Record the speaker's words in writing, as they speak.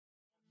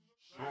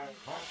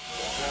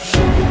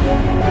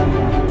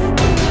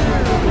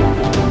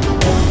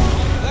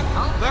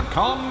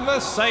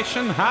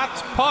Conversation Hat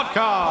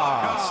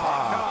Podcast.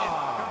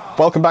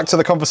 Welcome back to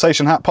the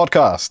Conversation Hat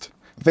Podcast.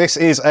 This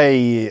is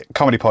a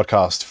comedy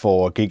podcast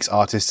for geeks,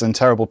 artists, and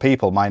terrible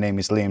people. My name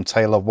is Liam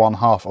Taylor, one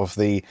half of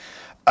the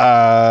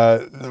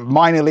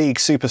minor league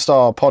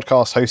superstar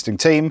podcast hosting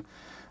team.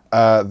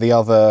 The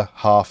other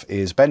half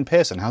is Ben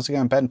Pearson. How's it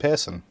going, Ben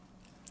Pearson?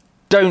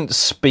 Don't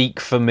speak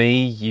for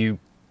me, you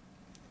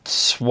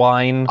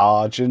swine.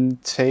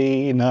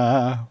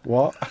 Argentina.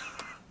 What?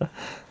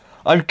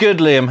 I'm good,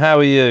 Liam. How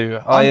are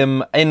you? I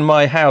am in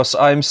my house.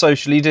 I'm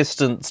socially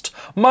distanced.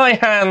 My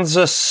hands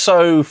are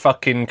so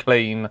fucking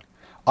clean.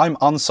 I'm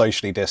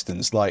unsocially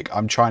distanced. Like,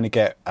 I'm trying to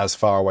get as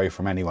far away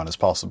from anyone as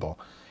possible.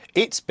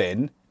 It's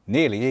been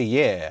nearly a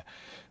year.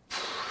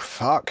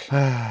 Fuck.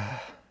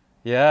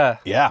 Yeah.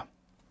 Yeah.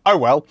 Oh,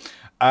 well.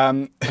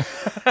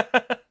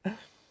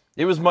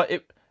 It was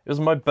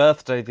my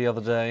birthday the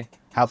other day.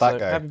 How'd that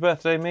go? Happy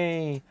birthday,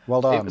 me.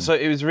 Well done.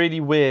 It was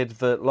really weird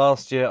that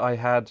last year I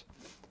had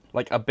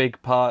like a big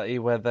party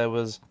where there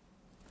was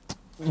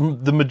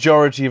the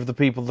majority of the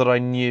people that I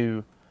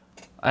knew,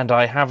 and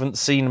I haven't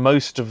seen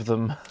most of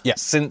them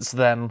since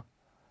then.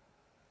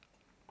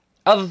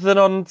 Other than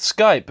on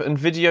Skype and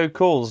video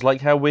calls,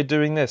 like how we're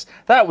doing this.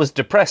 That was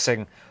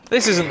depressing.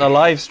 This isn't a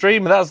live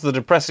stream, that's the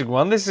depressing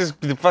one. This is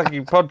the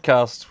fucking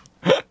podcast.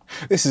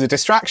 This is a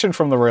distraction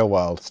from the real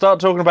world. Start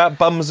talking about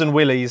bums and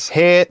willies.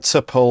 Here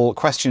to pull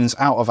questions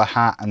out of a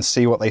hat and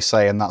see what they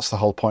say, and that's the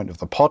whole point of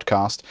the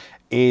podcast,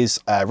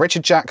 is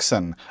Richard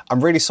Jackson.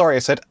 I'm really sorry I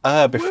said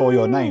before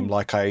your name,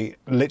 like I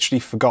literally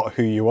forgot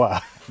who you were.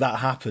 That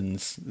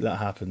happens.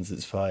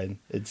 It's fine.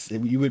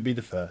 You would be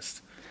the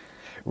first.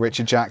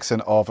 Richard Jackson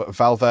of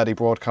Valverde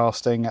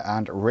Broadcasting,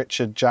 and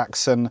Richard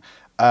Jackson,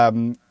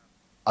 I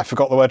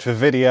forgot the word for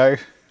video.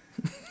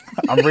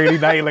 I'm really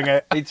nailing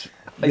it. It's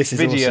This is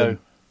video. awesome.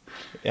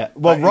 Yeah.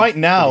 Well, right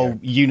now,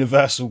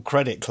 Universal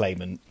Credit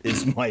Claimant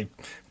is my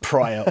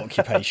prior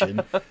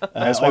occupation.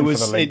 There's one for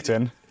the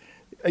LinkedIn.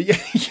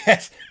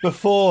 Yes,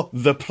 before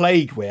the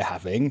plague we're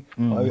having,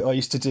 I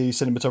used to do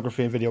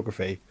cinematography and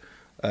videography.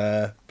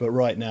 But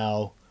right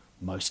now,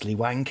 mostly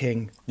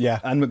wanking. Yeah.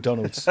 And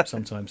McDonald's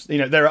sometimes.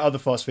 There are other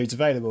fast foods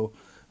available,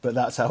 but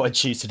that's how I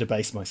choose to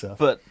debase myself.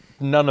 But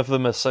none of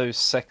them are so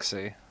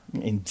sexy.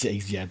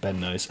 Indeed, yeah, Ben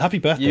knows. Happy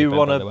birthday,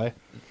 Ben, by the way.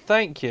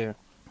 Thank you.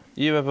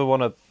 You ever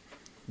want to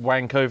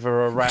wank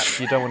over a wrap?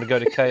 You don't want to go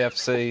to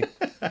KFC.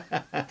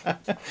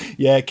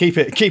 Yeah, keep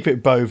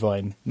it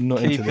bovine.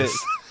 Not into this.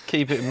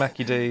 Keep it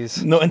Mackie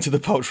D's. Not into the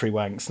poultry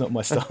wanks. Not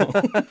my style.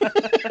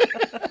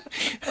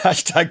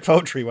 Hashtag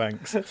poultry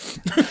wanks.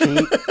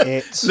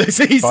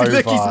 It's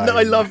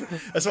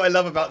bovine. That's what I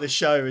love about this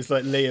show. Is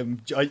like Liam.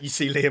 You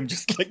see Liam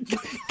just like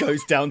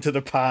goes down to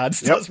the pad.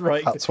 That's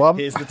right. That's one.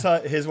 Here's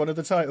one of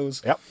the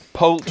titles. Yep.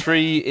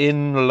 Poultry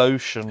in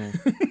lotion.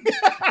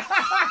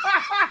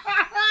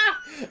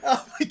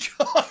 Oh my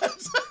god.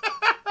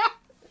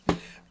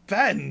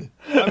 Ben,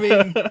 I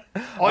mean,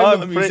 I'm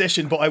not a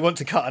musician, but I want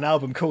to cut an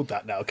album called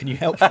that now. Can you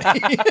help me?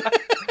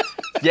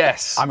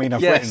 Yes. I mean,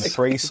 I've written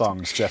 3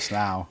 songs just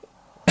now.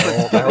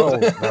 They're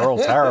all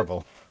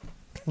terrible.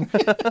 Right,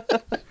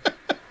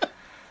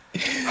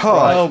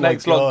 my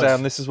next God.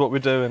 lockdown, this is what we're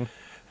doing.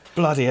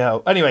 Bloody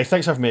hell. Anyway,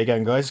 thanks for having me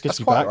again, guys. Good That's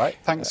to be quite back. right.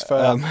 Thanks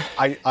for...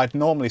 I'd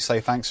normally say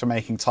thanks for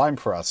making time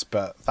for us,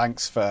 but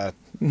thanks for...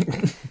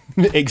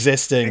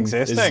 Existing.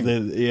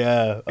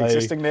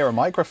 Existing near a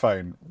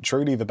microphone.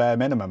 Truly the bare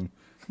minimum.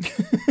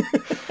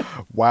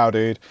 Wow,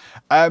 dude.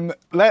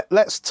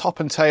 Let's top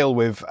and tail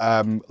with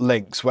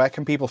links. Where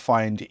can people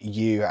find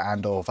you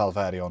and or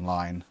Valverde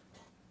online?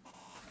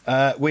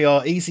 We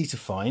are easy to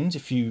find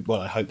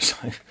I hope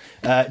so.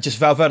 Just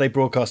Valverde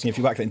Broadcasting. If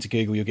you whack that into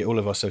Google, you'll get all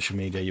of our social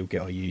media. You'll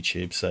get our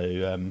YouTube.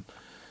 So,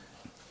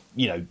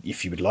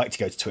 if you would like to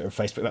go to Twitter and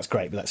Facebook, that's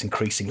great. But that's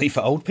increasingly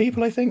for old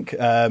people, I think.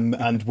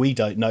 And we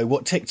don't know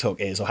what TikTok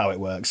is or how it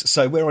works.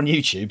 So we're on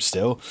YouTube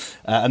still.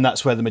 And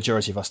that's where the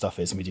majority of our stuff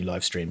is. And we do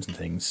live streams and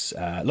things.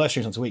 Live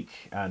streams once a week.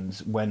 And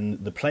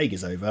when the plague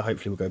is over,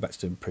 hopefully we'll go back to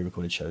doing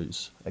pre-recorded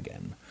shows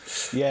again.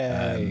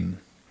 Yay.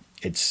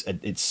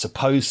 It's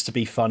supposed to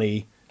be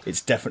funny.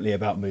 It's definitely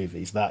about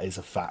movies. That is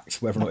a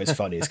fact. Whether or not it's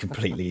funny is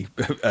completely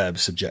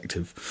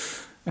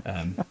subjective.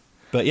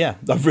 But yeah,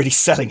 I'm really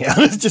selling it.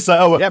 It's just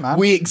like, yeah, man.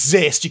 We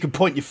exist. You can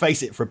point your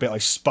face at it for a bit, I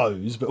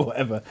suppose, but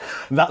whatever.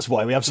 And that's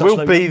why we have such. We'll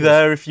low be numbers.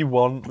 there if you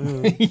want.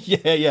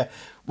 Yeah.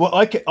 Well,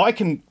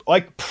 I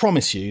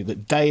promise you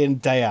that day in,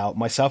 day out,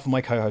 myself and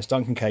my co-host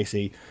Duncan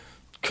Casey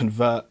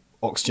convert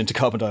oxygen to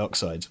carbon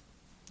dioxide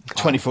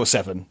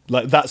 24/7.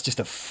 Like, that's just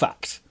a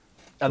fact.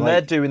 And they're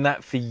doing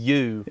that for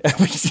you.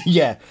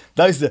 Yeah,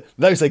 those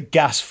are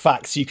gas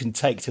facts you can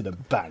take to the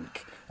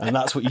bank, and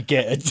that's what you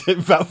get at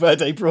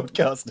Valverde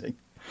Broadcasting.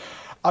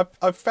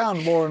 I've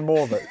found more and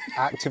more that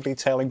actively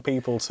telling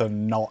people to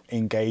not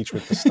engage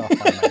with the stuff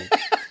I make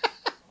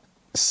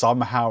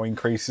somehow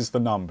increases the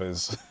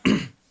numbers.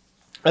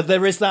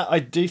 There is that. I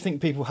do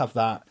think people have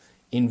that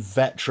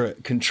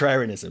inveterate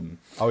contrarianism.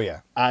 Oh yeah.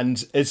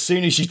 And as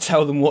soon as you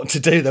tell them what to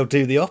do, they'll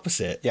do the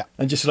opposite. Yeah.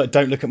 And just like,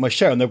 don't look at my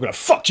show. And they'll go,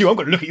 fuck you, I'm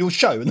going to look at your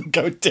show. And they'll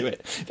go and do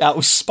it out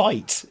of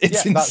spite.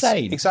 It's Yeah,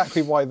 insane. That's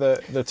exactly why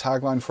the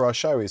tagline for our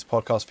show is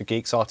Podcast for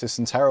Geeks, Artists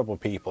and Terrible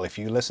People. If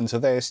you listen to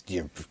this,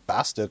 you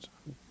bastard.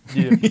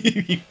 You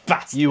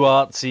bastard. You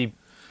artsy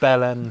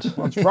bellend.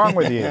 What's wrong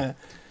with you?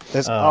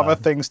 There's other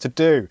things to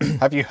do.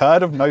 Have you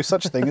heard of no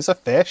such thing as a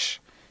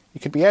fish? You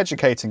could be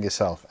educating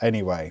yourself.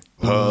 Anyway.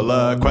 Pull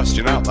a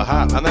question out the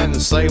hat and then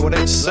say what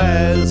it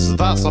says.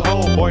 That's the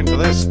whole point of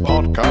this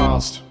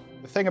podcast.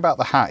 The thing about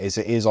the hat is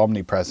it is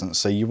omnipresent,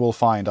 so you will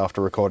find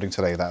after recording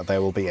today that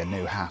there will be a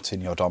new hat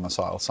in your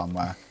domicile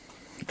somewhere.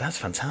 That's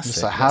fantastic.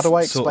 So how do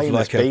I That's sort of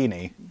explain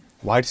this beanie?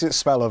 Why does it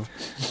smell of...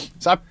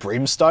 Is that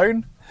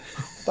brimstone?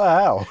 What the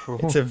hell?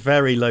 It's a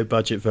very low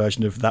budget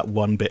version of that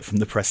one bit from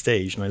The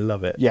Prestige, and I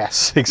love it.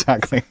 Yes,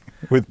 exactly.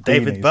 With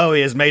David beanies.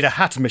 Bowie has made a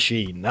hat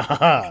machine.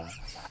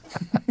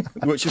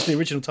 Which is the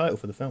original title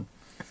for the film.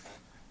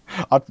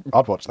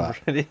 I'd watch that.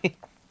 Really?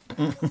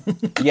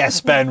 Yes,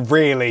 Ben,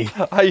 really.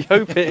 I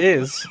hope it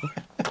is.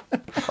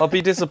 I'll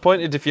be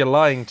disappointed if you're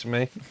lying to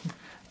me.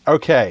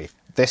 Okay,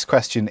 this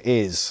question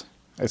is...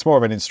 It's more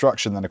of an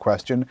instruction than a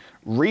question.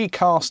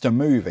 Recast a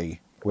movie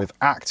with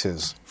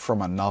actors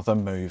from another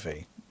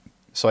movie.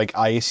 So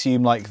I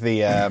assume like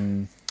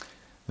the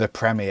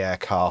premiere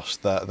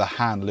cast, the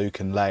Han, Luke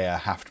and Leia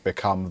have to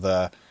become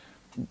the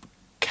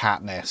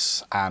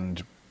Katniss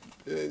and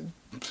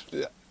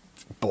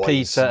boys.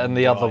 Peter and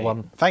the other Right.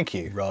 one. Thank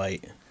you.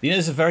 Right. You know,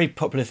 there's a very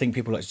popular thing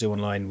people like to do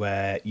online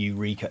where you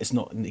recast. It's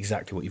not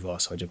exactly what you've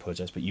asked, so I do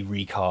apologise, but you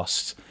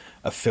recast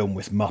a film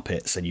with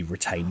Muppets and you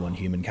retain one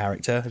human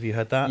character. Have you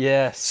heard that?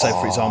 Yes. So,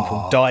 for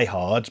example, Die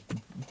Hard,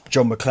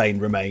 John McClane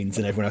remains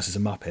and everyone else is a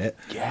Muppet.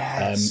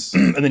 Yes.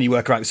 And then you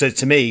work around. So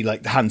to me,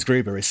 like Hans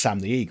Gruber is Sam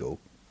the Eagle.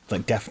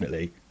 Like,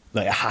 definitely.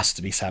 Like, it has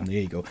to be Sam the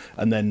Eagle.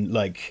 And then,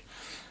 like,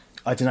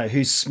 I don't know,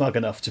 who's smug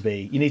enough to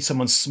be... You need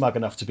someone smug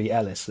enough to be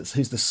Ellis.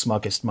 Who's the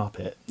smuggest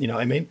Muppet? You know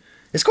what I mean?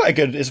 It's quite a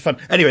good... It's fun.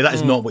 Anyway, that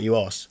is not what you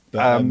asked.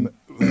 But,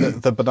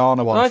 The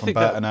banana one I from think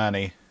Bert that- and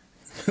Ernie.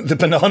 the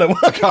banana one.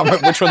 I can't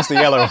remember which one's the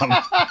yellow one.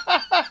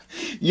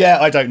 Yeah,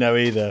 I don't know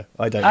either.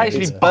 I don't know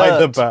Actually, either.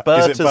 Either Bert Bert.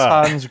 Is it as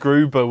Bert? Hans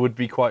Gruber would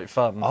be quite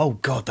fun. Oh,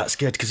 God, that's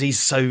good, because he's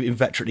so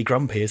inveterately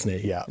grumpy, isn't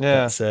he? Yeah.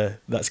 Yeah.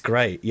 That's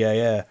great. Yeah,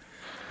 yeah.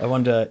 I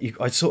wonder...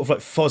 I sort of like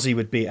Fozzie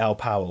would be Al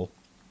Powell.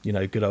 You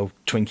know, good old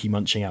Twinkie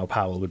munching Al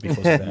Powell would be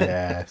Fozzie Bear.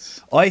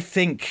 Yes. I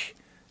think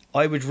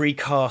I would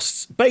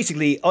recast...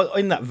 Basically,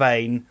 in that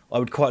vein, I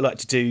would quite like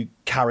to do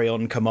Carry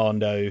On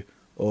Commando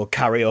or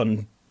Carry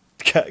On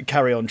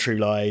True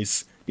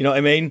Lies. You know what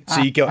I mean?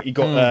 So you got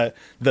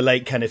the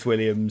late Kenneth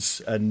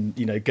Williams and,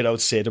 you know, good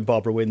old Sid and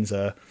Barbara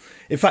Windsor.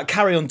 In fact,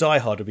 Carry On Die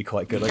Hard would be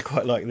quite good. I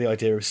quite like the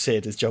idea of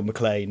Sid as John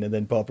McClane and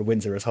then Barbara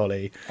Windsor as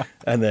Holly.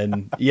 And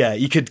then, yeah,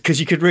 you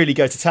could really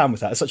go to town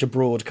with that. It's such a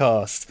broad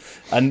cast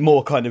and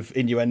more kind of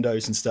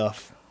innuendos and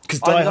stuff.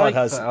 Because I Die Hard like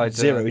has that idea.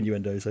 zero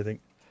innuendos, I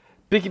think.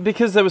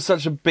 Because there was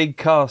such a big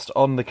cast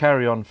on the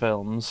Carry On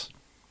films,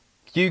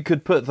 you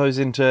could put those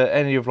into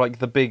any of like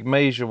the big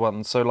major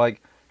ones. So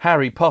like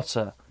Harry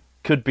Potter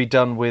could be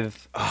done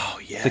with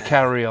the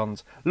Carry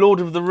Ons. Lord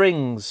of the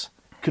Rings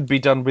could be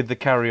done with the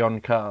Carry On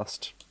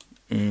cast.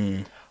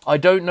 I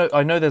don't know.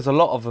 I know there's a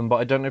lot of them, but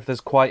I don't know if there's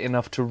quite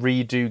enough to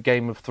redo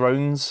Game of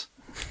Thrones.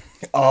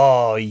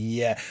 Oh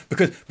yeah,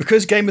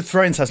 because Game of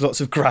Thrones has lots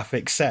of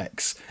graphic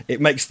sex,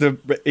 it makes the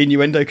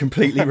innuendo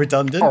completely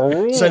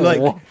redundant. So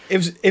like,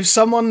 if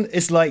someone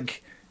is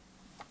like,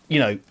 you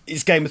know,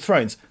 it's Game of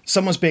Thrones,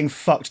 someone's being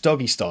fucked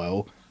doggy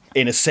style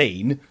in a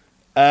scene.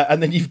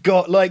 And then you've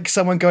got like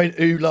someone going,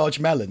 "Ooh, large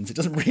melons." It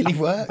doesn't really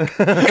work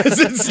because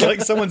it's like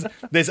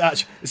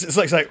it's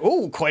like saying,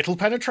 "Oh, coital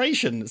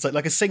penetration." It's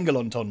like a single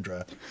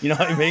entendre. You know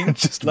what I mean?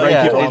 Just like,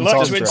 regular I'd like to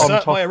entendre.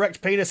 insert my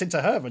erect penis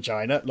into her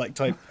vagina. Like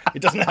type,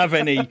 it doesn't have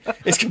any.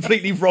 It's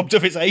completely robbed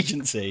of its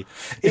agency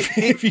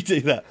if you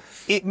do that.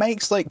 It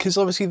makes like, because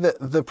obviously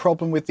the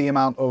problem with the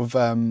amount of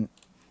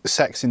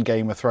sex in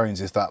Game of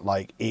Thrones is that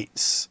like it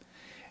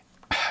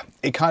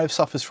kind of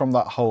suffers from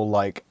that whole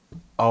like,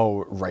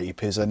 oh,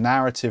 rape is a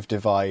narrative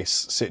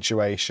device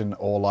situation,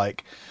 or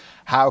like,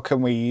 how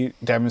can we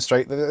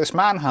demonstrate that this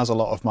man has a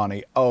lot of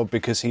money? Oh,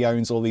 because he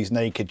owns all these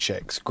naked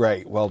chicks.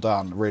 Great, well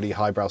done. Really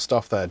highbrow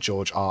stuff there,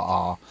 George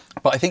R.R.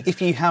 But I think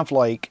if you have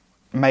like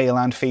male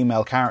and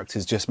female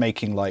characters just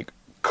making like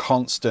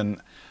constant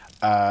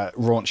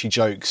raunchy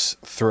jokes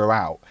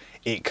throughout,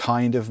 it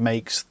kind of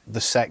makes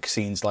the sex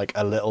scenes like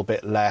a little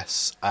bit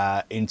less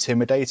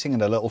intimidating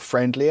and a little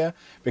friendlier,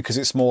 because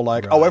it's more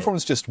like, oh,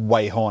 everyone's just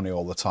way horny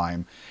all the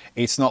time.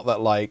 It's not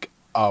that like,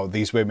 oh,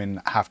 these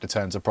women have to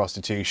turn to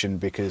prostitution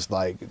because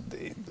like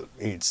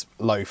it's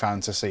low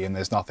fantasy and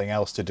there's nothing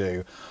else to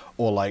do,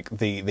 or like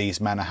these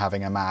men are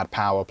having a mad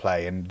power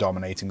play and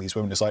dominating these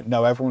women. It's like,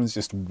 no, everyone's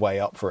just way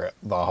up for it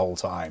the whole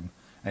time,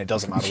 and it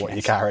doesn't matter what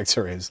your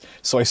character is.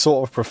 So I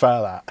sort of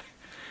prefer that.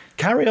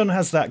 Carry On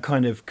has that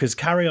kind of, because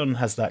Carry On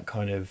has that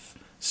kind of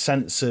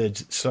censored,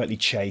 slightly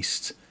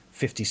chaste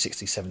 50s,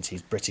 60s,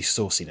 70s British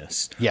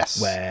sauciness.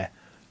 Yes. Where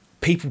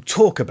people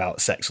talk about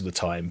sex all the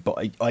time,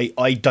 but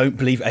I don't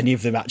believe any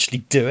of them actually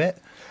do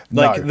it.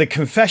 Like, No. the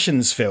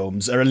Confessions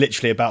films are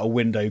literally about a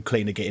window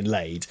cleaner getting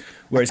laid,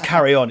 whereas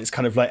Carry On, it's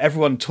kind of like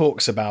everyone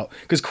talks about,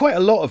 because quite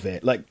a lot of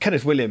it, like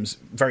Kenneth Williams,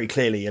 very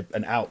clearly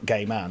an out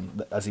gay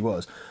man, as he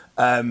was,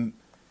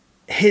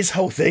 his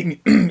whole thing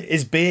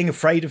is being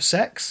afraid of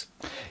sex.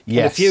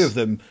 Yes.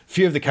 And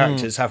few of the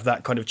characters have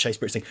that kind of Chase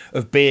Brits thing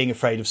of being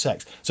afraid of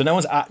sex. So no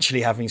one's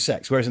actually having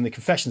sex. Whereas in the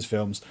Confessions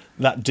films,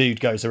 that dude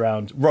goes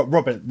around,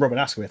 Robin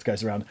Asquith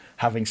goes around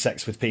having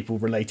sex with people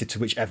related to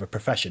whichever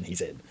profession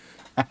he's in.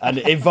 And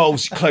it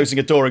involves closing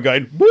a door and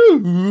going,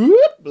 woo,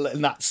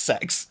 and that's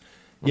sex.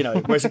 You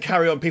know, whereas in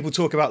Carry On, people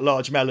talk about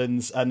large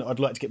melons and I'd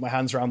like to get my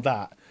hands around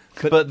that.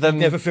 But then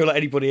you never feel like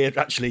anybody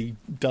actually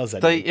does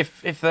anything.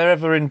 If they're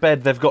ever in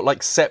bed, they've got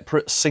like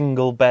separate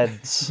single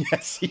beds.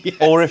 Yes.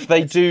 Or if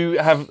they do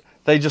have,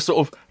 they just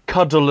sort of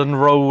cuddle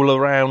and roll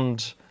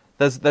around.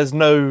 There's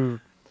no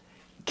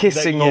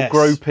kissing or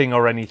groping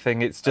or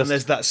anything. It's just, and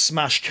there's that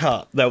smash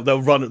cut.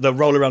 They'll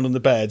roll around on the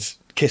bed,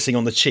 kissing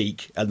on the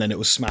cheek, and then it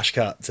will smash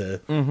cut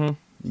to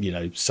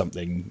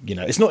something.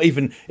 It's not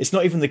even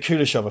the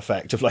Kuleshov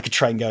effect of like a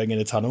train going in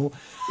a tunnel.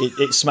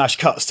 It smash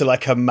cuts to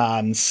like a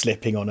man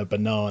slipping on a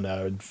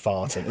banana and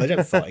farting. They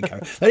don't fart in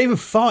Carry On. They don't even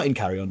fart in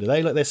Carry On, do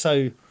they? Like, they're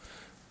so.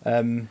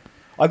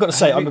 I've got to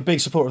say, I'm a big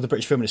supporter of the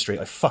British film industry.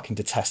 I fucking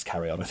detest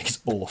Carry On. I think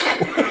it's awful.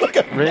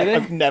 Really?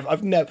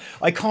 I've never.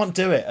 I can't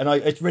do it, and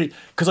it's really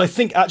because I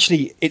think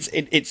actually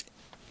it's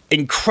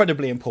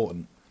incredibly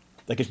important.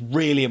 Like, it's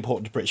really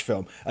important to British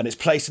film, and its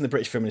place in the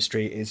British film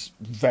industry is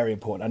very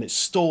important, and its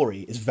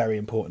story is very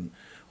important.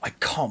 I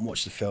can't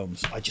watch the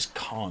films. I just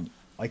can't.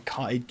 I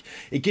can't.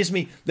 It gives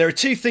me. There are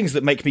two things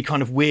that make me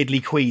kind of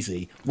weirdly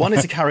queasy. One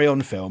is a Carry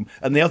On film,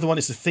 and the other one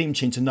is the theme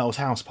tune to Noel's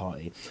House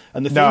Party.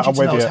 And the theme tune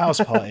to Noel's House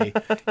Party,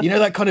 you know,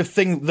 that kind of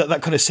thing,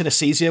 that kind of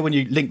synesthesia when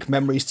you link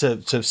memories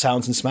to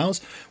sounds and smells.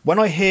 When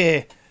I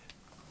hear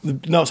the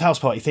Noel's House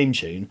Party theme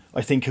tune,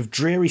 I think of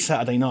dreary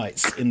Saturday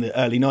nights in the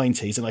early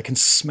 90s, and I can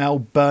smell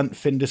burnt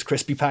Findus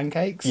crispy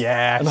pancakes.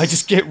 Yes. And I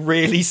just get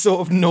really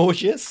sort of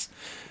nauseous.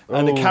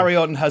 And the Carry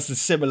On has the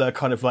similar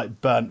kind of like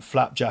burnt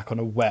flapjack on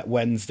a wet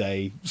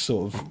Wednesday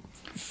sort of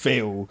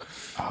feel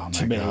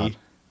to me. God.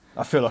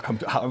 I feel like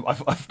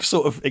I've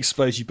sort of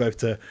exposed you both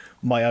to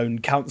my own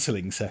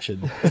counselling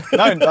session.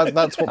 No,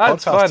 that's what podcasts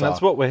that's fine. are.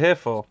 That's what we're here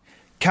for.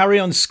 Carry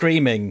On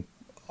Screaming.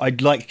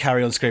 I'd like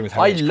Carry On Screaming with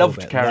Harry H. loved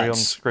Corbett. Carry On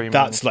Screaming.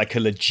 That's like a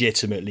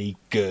legitimately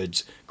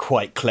good,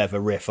 quite clever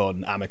riff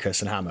on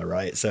Amicus and Hammer,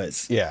 right? So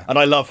it's and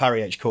I love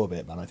Harry H.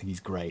 Corbett, man. I think he's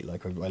great.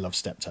 Like, I love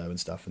Steptoe and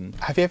stuff. And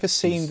have you ever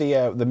seen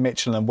the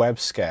Mitchell and Webb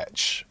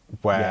sketch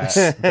where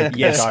Yes. the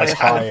guy's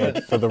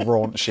hired for the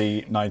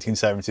raunchy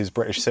 1970s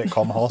British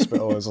sitcom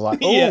Hospital? It's like,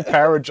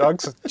 pair of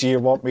jugs. Do you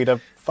want me to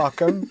fuck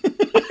them?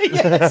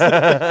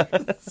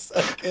 It's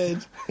so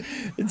good.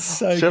 It's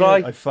so Should good.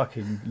 I- I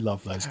fucking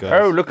love those guys.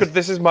 Oh, look at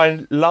this! Is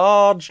my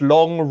large,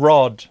 long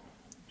rod.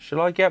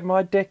 Shall I get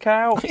my dick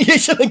out? Yeah,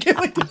 shall I give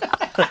it?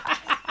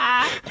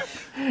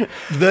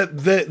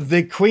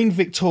 the Queen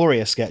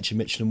Victoria sketch in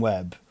Mitchell and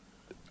Webb.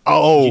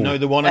 Oh, Do you know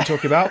the one I'm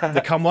talking about?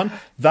 The cum one?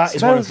 That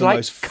is one of Smells the like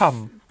most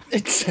cum.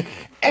 It's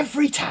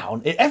every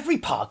town, every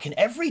park in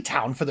every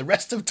town for the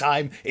rest of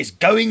time is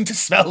going to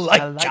smell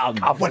like cum.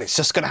 well, it's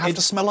just going to have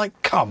to smell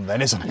like cum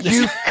then, isn't it?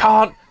 You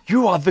can't.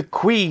 You are the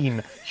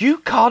queen. You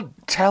can't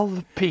tell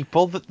the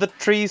people that the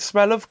trees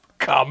smell of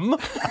cum.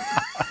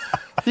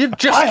 You're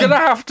just going to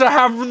have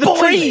the boiling.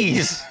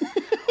 trees.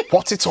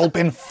 What's it all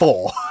been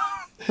for?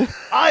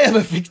 I am a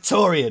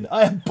Victorian.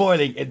 I am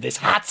boiling in this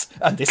hat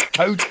and this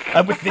coat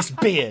and with this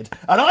beard.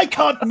 And I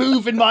can't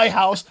move in my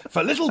house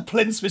for little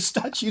plinths with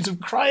statues of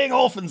crying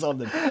orphans on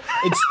them.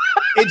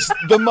 It's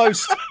the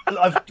most...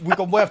 we've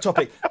gone way off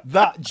topic.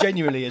 That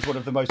genuinely is one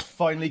of the most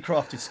finely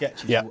crafted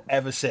sketches you'll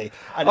ever see.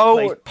 And it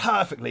plays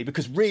perfectly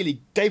because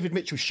really, David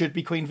Mitchell should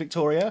be Queen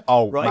Victoria.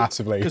 Oh, right?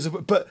 massively.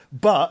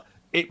 But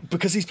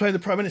because he's playing the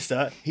Prime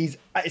Minister,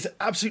 it's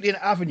absolutely an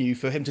avenue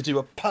for him to do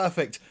a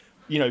perfect,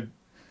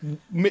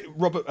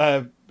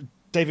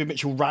 David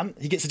Mitchell rant.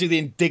 He gets to do the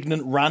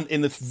indignant rant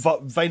in the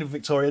vein of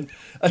Victorian,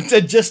 and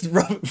then just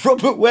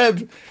Robert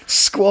Webb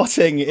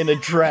squatting in a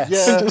dress,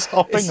 just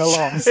hopping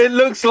along. It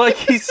looks like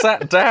he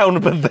sat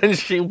down, but then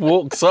she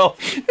walks off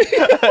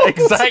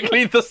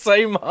exactly the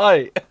same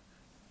height.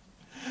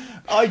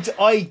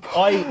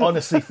 I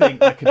honestly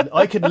think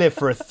I could live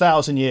for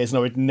 1,000 years and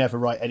I would never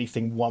write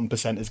anything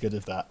 1% as good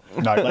as that.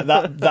 No,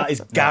 like that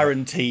is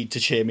guaranteed to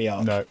cheer me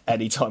up. No.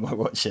 Anytime I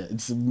watch it,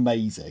 it's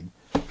amazing,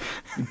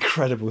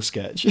 incredible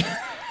sketch.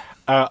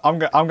 I'm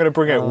going to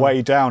bring it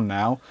way down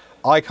now.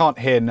 I can't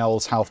hear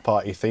Noel's House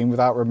Party theme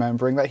without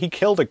remembering that he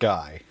killed a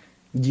guy.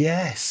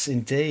 Yes,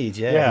 indeed.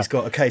 Yeah, he's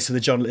got so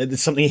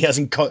it's something he has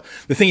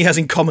the thing he has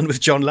in common with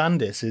John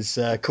Landis is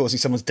causing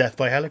someone's death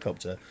by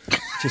helicopter,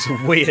 which is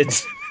a weird.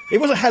 It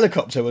was a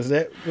helicopter,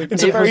 wasn't it? It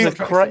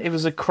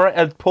was a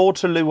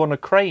portaloo on a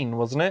crane,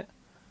 wasn't it?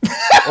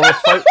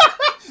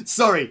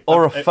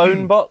 Or a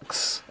phone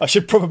box. I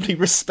should probably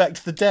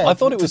respect the dead. I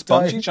thought it was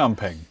bungee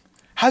jumping.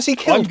 Has he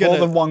killed more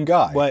than one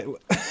guy? Wait,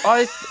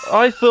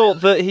 I thought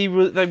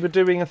that they were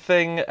doing a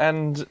thing,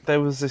 and there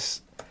was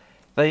this.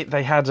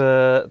 They had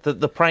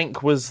the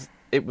prank was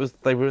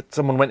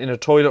someone went in a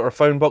toilet or a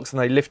phone box and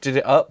they lifted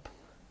it up.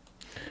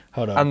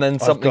 hold on. And then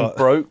something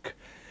broke.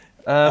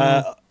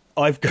 Luckily,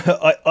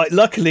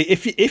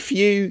 if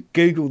you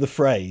Google the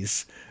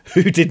phrase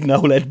 "Who did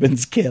Noel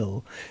Edmonds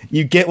kill?"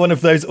 you get one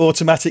of those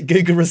automatic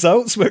Google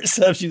results where it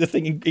serves you the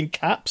thing in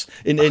caps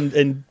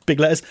in big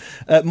letters.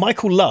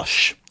 Michael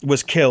Lush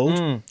was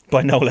killed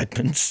by Noel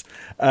Edmonds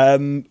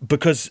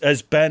because,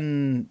 as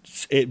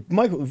volunteer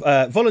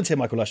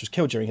Michael Lush was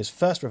killed during his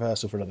first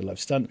rehearsal for another live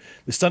stunt.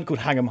 The stunt called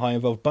Hang 'em High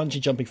involved bungee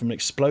jumping from an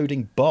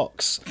exploding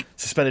box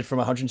suspended from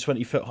a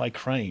 120-foot high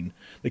crane.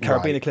 The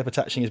carabiner clip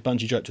attaching his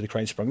bungee rope to the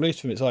crane sprung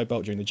loose from its eye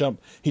bolt during the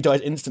jump. He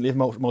died instantly of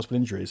multiple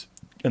injuries,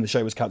 and the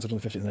show was cancelled on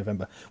the 15th of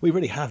November. We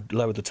really have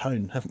lowered the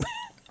tone, haven't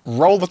we?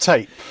 Roll the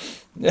tape.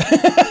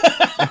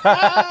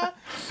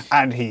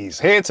 And he's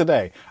here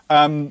today.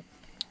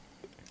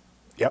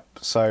 Yep.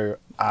 So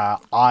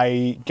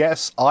I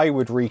guess I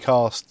would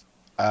recast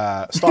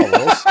Star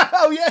Wars.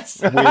 Oh yes,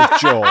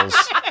 with Jaws.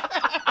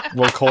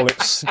 We'll call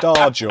it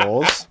Star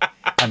Jaws,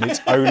 and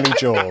it's only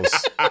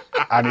Jaws.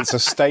 And it's a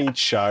stage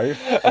show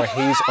where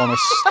he's on a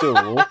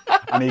stool,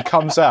 and he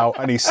comes out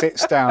and he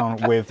sits down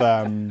with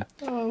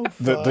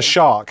the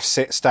shark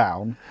sits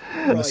down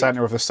in the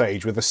centre of the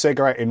stage with a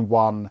cigarette in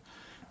one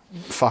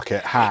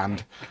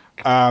hand,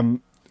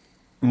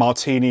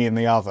 martini in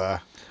the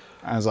other.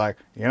 And it's like,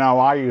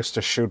 I used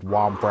to shoot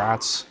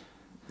wombrats.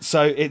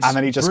 So it's and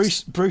then he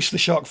just... Bruce the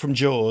Shark from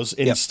Jaws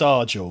in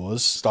Star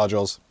Jaws. Star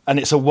Jaws. And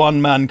it's a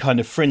one-man kind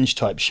of fringe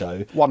type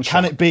show.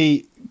 Can it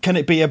be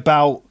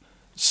about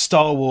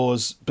Star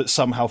Wars but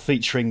somehow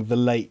featuring the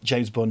late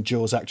James Bond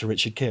Jaws actor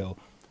Richard Kiel?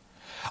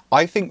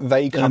 I think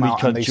they come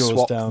out and they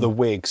swap the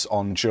wigs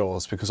on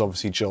Jaws, because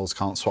obviously Jaws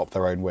can't swap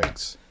their own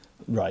wigs.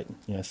 Right,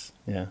 yes,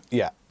 yeah.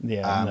 Yeah.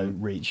 Yeah, no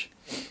reach.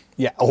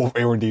 Yeah,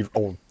 or indeed,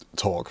 or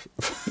talk.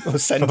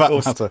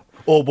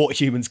 Or what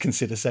humans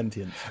consider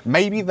sentient.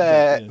 Maybe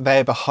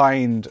they're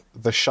behind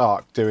the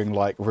shark doing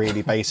like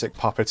really basic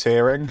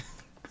puppeteering,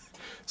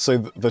 so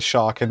the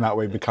shark in that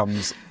way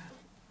becomes.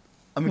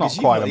 I mean, because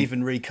you've not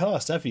even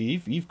recast, have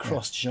you? You've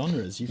crossed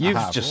genres.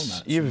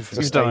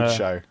 You've done a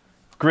show.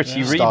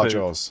 Gritty reboot. Star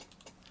Jaws.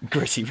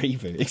 Gritty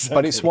reboot, exactly.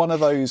 But it's one of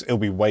those. It'll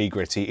be way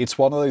gritty. It's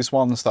one of those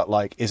ones that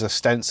like is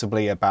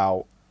ostensibly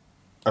about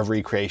a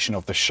recreation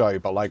of the show,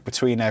 but like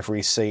between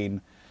every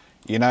scene,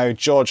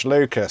 George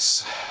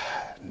Lucas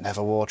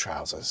never wore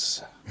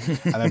trousers,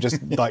 and then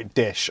just like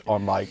dish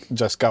on like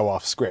just go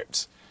off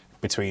script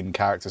between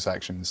character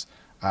sections.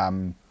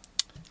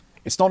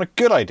 It's not a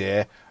good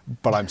idea,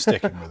 but I'm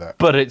sticking with it.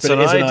 But it is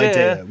an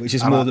idea, which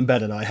is more than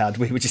Ben and I had.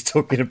 We were just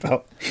talking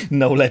about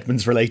Noel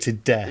Edmonds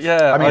related death.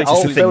 Yeah, I mean,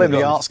 I'll fill in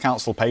the Arts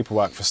Council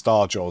paperwork for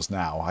Star Jaws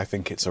now. I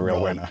think it's a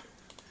real winner.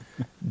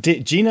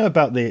 Do you know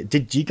about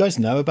Did you guys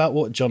know about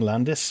what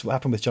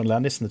happened with John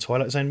Landis in the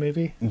Twilight Zone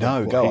movie?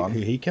 No, go on.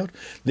 Who he killed?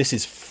 This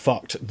is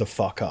fucked the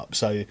fuck up.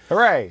 So,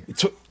 hooray!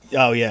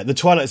 The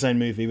Twilight Zone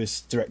movie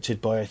was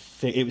directed by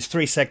it was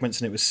 3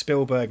 segments, and it was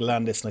Spielberg,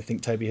 Landis, and I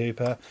think Toby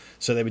Hooper.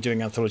 So they were doing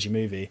an anthology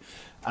movie,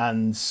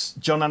 and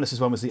John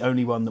Landis's one was the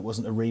only one that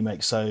wasn't a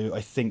remake. So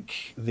I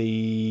think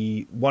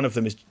one of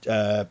them is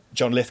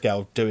John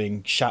Lithgow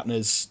doing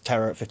Shatner's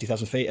Terror at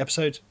 50,000 Feet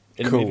episode.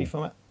 In a movie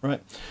format,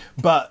 right?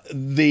 But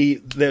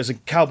there's a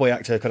cowboy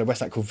actor, kind of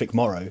West actor called Vic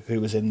Morrow,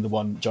 who was in the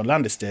one John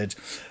Landis did,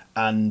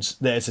 and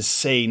there's a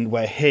scene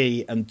where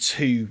he and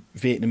 2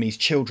 Vietnamese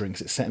children,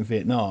 because it's set in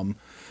Vietnam,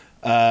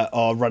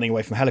 are running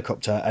away from a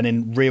helicopter, and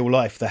in real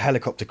life the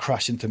helicopter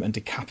crashed into them and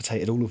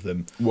decapitated all of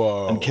them.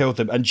 Whoa. And killed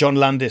them. And John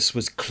Landis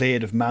was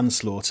cleared of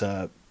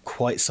manslaughter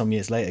quite some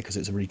years later, because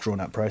it was a really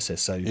drawn out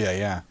process. So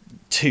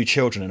 2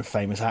 children and a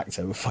famous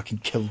actor were fucking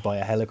killed by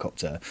a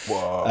helicopter.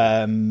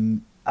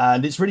 Whoa.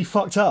 And it's really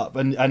fucked up,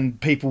 and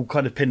people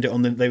kind of pinned it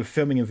on they were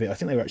filming in Vietnam. I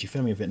think they were actually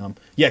filming in Vietnam.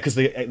 Yeah, because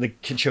the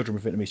children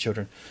were Vietnamese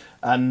children,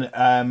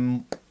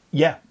 and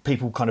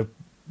people kind of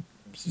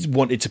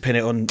wanted to pin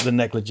it on the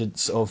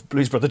negligence of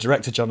Blues Brother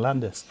director John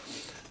Landis.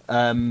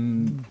 So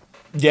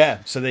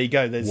there you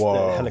go. There's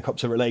the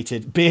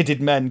helicopter-related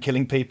bearded men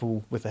killing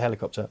people with a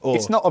helicopter.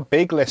 It's not a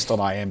big list on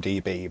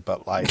IMDb,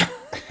 but like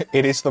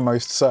it is the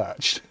most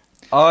searched.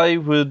 I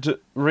would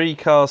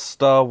recast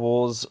Star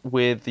Wars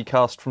with the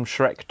cast from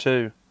Shrek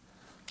 2.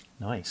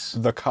 Nice.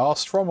 The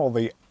cast from, or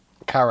the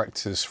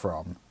characters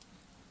from?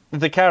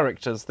 The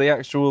characters, the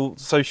actual...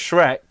 So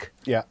Shrek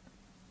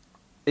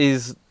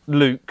is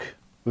Luke.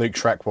 Luke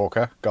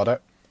Shrekwalker, got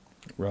it.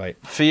 Right.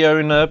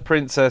 Fiona,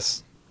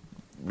 Princess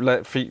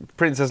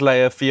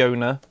Leia,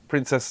 Fiona.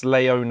 Princess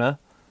Leona.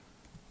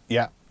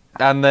 Yeah.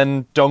 And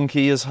then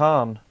Donkey as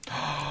Han.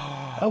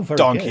 Oh, very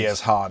Donkey good.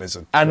 as Han is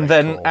a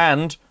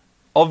And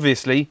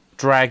obviously,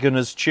 Dragon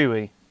as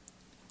Chewie.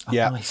 Oh,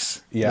 yeah.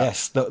 Nice. Yeah.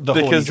 Yes, the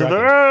because horny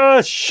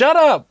dragon. Shut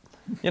up!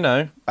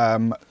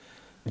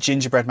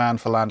 Gingerbread Man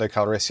for Lando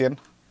Calrissian.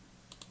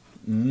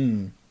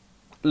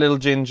 Little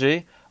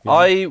Gingy. Yeah.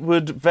 I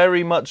would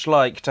very much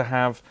like to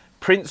have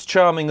Prince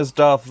Charming as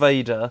Darth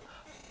Vader,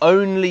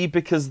 Only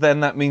because then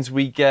that means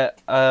we get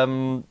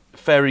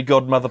fairy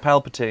godmother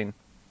Palpatine.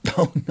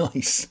 Oh,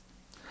 nice.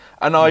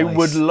 And I Nice.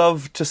 would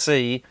love to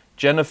see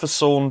Jennifer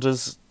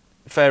Saunders'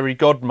 fairy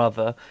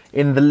godmother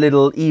in the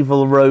little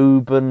evil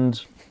robe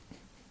and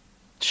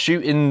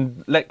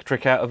shooting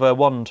electric out of her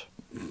wand.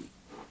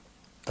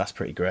 That's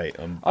pretty great.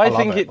 I love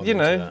think it. it, you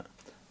I'm into know, that.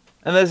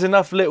 and there's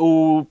enough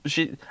little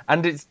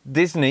and it's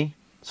Disney.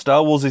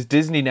 Star Wars is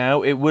Disney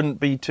now. It wouldn't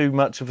be too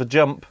much of a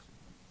jump.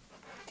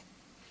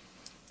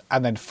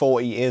 And then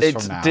 40 years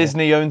It's from now...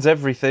 Disney owns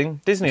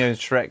everything. Disney owns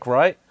Shrek,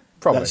 right?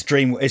 Probably. It's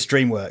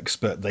DreamWorks,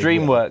 but they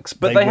DreamWorks, will.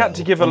 but they had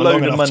to give a On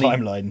load long of enough money.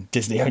 Timeline,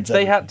 Disney owns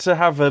They had everything. to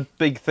have a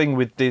big thing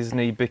with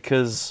Disney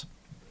because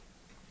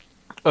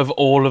of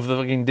all of the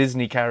fucking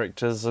Disney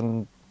characters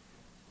and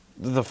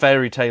the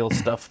fairy tale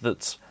stuff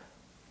that's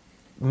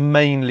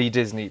mainly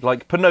Disney.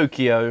 Like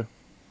Pinocchio.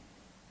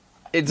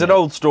 It's an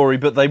old story,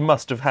 but they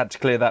must have had to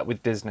clear that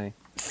with Disney.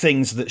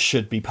 Things that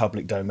should be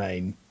public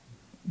domain,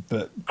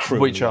 but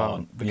cruelly Which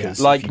aren't. because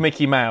Like if you-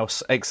 Mickey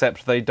Mouse,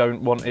 except they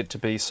don't want it to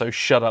be, so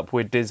shut up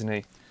with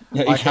Disney.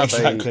 Yeah, I have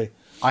exactly.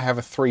 I have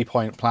a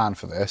 3-point plan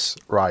for this.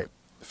 Right.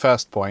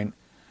 First point,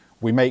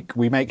 we make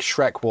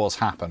Shrek Wars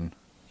happen.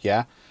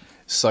 Yeah?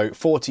 So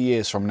 40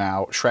 years from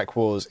now, Shrek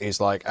Wars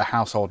is like a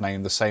household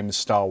name, the same as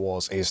Star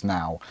Wars is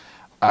now.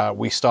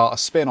 We start a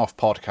spin-off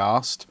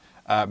podcast.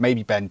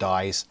 Maybe Ben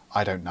dies.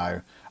 I don't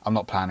know. I'm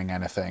not planning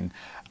anything.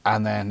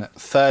 And then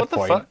third What the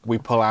point, fuck? we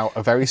pull out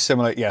a very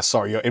similar... Yeah,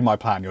 sorry, you're in my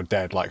plan. You're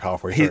dead like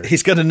halfway through.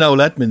 He's going to Noel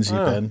Edmonds, you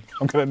Ben.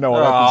 I'm going to know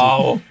what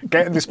happens.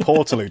 Get in this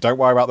Portaloo. Don't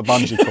worry about the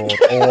bungee cord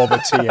or the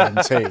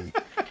TNT.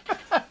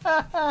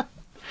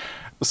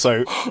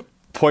 So,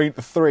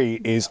 point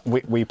 3 is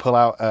we pull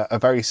out a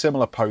very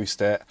similar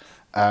post-it,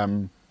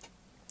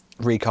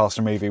 recast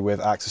a movie with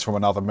actors from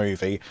another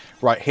movie.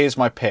 Right, here's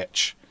my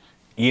pitch.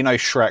 You know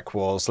Shrek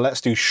Wars. Let's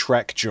do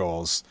Shrek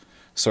Jaws.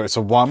 So it's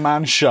a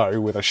one-man show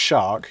with a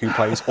shark who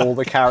plays all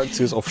the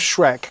characters of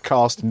Shrek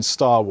cast in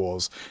Star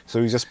Wars.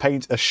 So he's just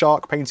a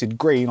shark painted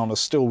green on a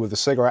stool with a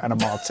cigarette and a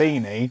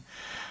martini.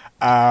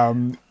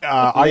 Liam,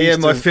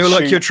 I feel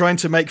like you're trying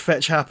to make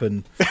fetch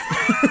happen.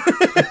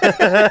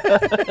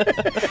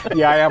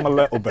 Yeah, I am a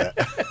little bit.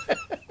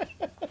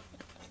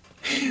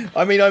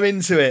 I mean, I'm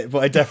into it,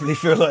 but I definitely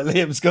feel like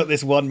Liam's got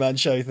this one-man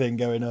show thing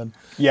going on.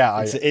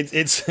 Yeah,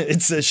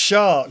 It's a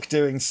shark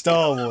doing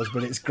Star Wars,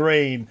 but it's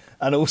green,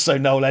 and also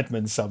Noel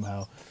Edmonds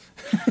somehow.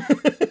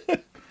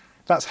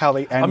 that's how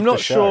they end I'm not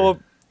the show. sure-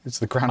 It's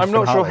the grand I'm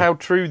not sure finale. how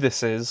true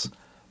this is,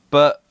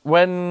 but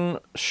when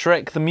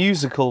Shrek the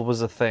Musical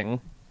was a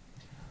thing,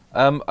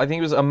 I think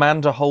it was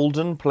Amanda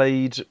Holden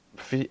played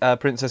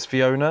Princess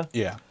Fiona,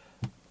 Yeah.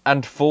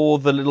 and for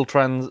the little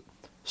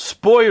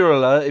spoiler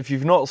alert, if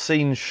you've not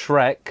seen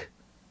Shrek,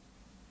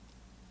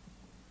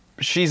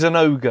 she's an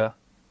ogre.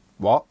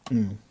 What?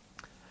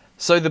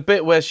 So the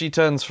bit where she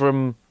turns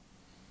from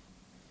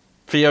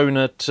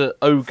Fiona to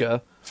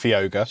ogre,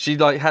 Fioga. she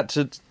like had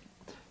to.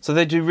 So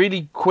they do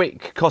really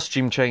quick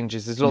costume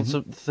changes. There's lots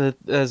of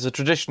there's a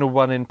traditional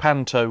one in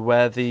Panto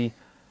where the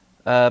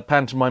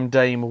pantomime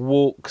dame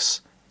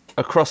walks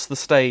across the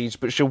stage,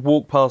 but she'll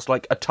walk past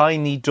like a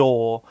tiny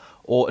door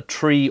or a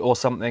tree or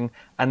something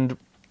and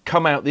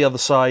come out the other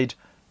side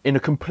in a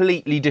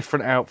completely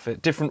different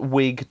outfit, different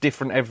wig,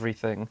 different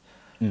everything,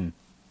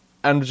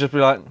 and just be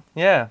like,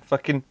 yeah,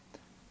 fucking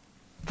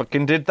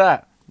did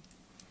that.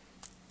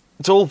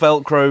 It's all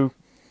Velcro,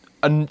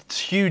 a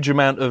huge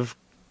amount of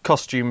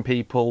costume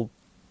people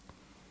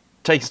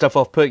taking stuff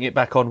off, putting it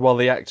back on while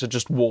the actor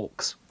just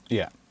walks.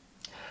 Yeah.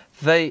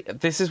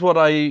 This is what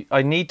I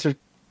need to.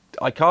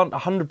 I can't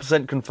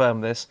 100%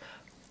 confirm this,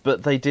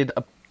 but they did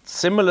a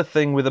similar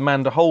thing with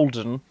Amanda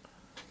Holden,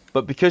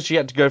 but because she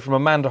had to go from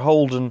Amanda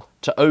Holden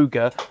to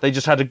ogre, they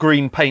just had a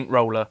green paint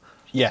roller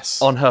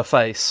Yes. on her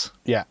face.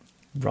 Yeah.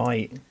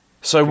 Right.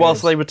 So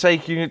whilst they were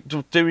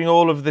doing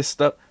all of this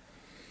stuff,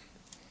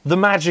 the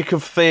magic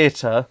of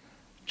theatre,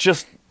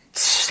 just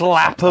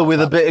slap her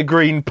with a bit of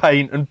green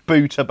paint and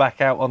boot her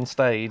back out on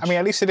stage. I mean,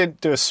 at least they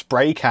didn't do a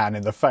spray can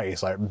in the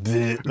face. Like,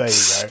 bleh,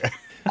 there you go.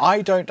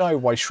 I don't know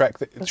why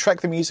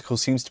Shrek the Musical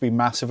seems to be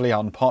massively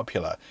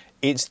unpopular.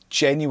 It's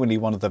genuinely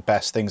one of the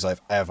best things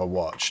I've ever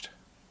watched.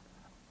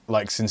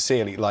 Like,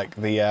 sincerely. Like,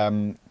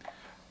 the...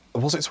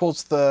 was it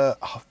towards the...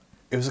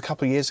 it was a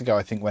couple of years ago,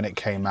 I think, when it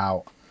came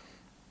out.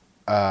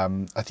 I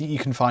think you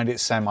can find it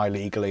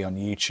semi-legally on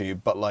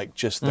YouTube, but, like,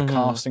 just the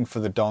casting for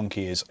the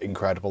donkey is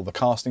incredible. The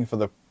casting for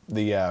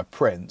the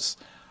prince,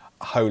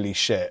 holy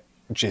shit.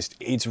 Just,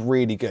 it's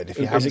really good. If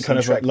you Is haven't it kind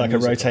of seen Shrek the like a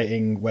Musical-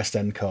 rotating West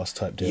End cast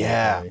type deal?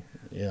 Yeah.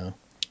 Yeah.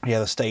 Yeah,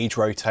 the stage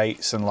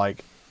rotates and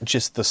like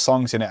just the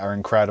songs in it are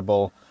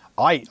incredible.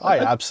 I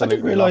absolutely I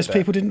didn't realise loved it.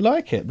 people didn't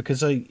like it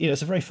because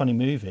it's a very funny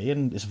movie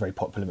and it's a very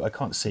popular. But I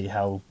can't see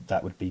how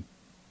that would be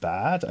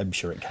bad. I'm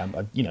sure it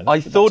can. I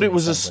thought it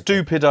was a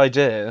stupid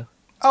idea,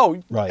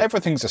 Oh, Right.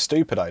 everything's a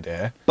stupid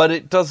idea. but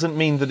it doesn't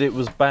mean that it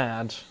was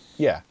bad.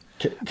 Yeah.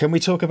 Can we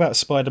talk about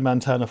Spider-Man: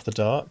 Turn Off the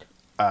Dark?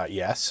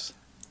 Yes.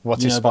 What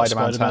You is know about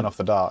Spider-Man Turn Spider-Man? Off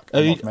the Dark? Oh,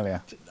 I'm you- not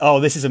familiar. Oh,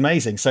 this is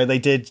amazing. So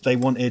they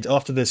wanted,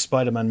 after the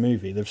Spider-Man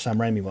movie, the Sam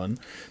Raimi one,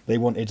 they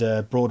wanted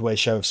a Broadway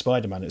show of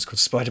Spider-Man. It's called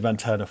Spider-Man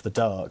Turn Off the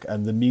Dark,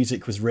 and the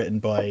music was written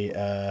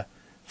by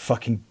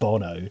fucking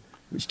Bono,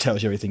 which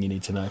tells you everything you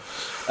need to know.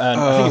 And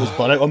I think it was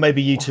Bono, or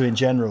maybe U2 in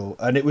general.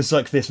 And it was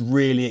like this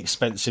really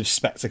expensive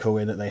spectacle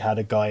in that they had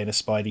a guy in a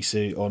Spidey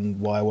suit on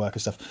wire work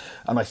and stuff.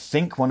 And I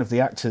think one of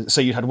the actors, so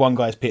you had one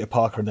guy as Peter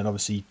Parker, and then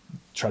obviously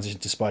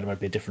transitioned to Spider-Man,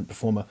 be a different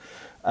performer.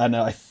 And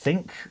I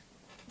think,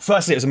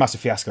 firstly, it was a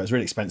massive fiasco. It was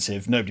really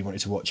expensive. Nobody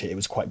wanted to watch it. It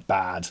was quite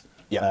bad.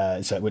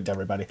 Yeah. So it went down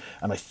very badly.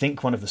 And I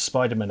think one of the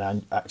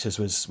Spider-Man actors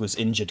was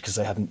injured because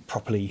they hadn't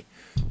properly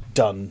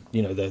done,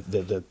 you know,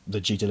 the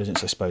due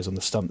diligence, I suppose, on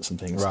the stunts and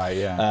things. Right,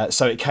 yeah.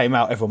 So it came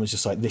out, everyone was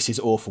just like, this is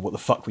awful. What the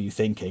fuck were you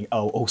thinking?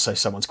 Oh, also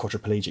someone's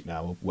quadriplegic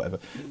now or whatever.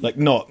 Like,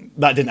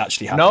 that didn't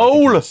actually happen.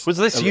 Noel, was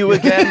this you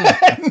again?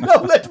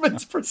 Noel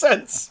Edmonds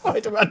presents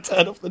Spider-Man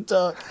Turn Off the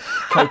Dark,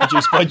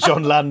 co-produced by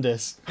John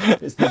Landis.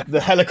 It's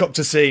the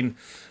helicopter scene.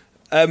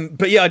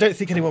 But yeah, I don't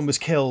think anyone was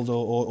killed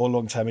or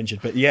long-term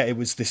injured. But yeah, it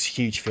was this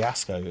huge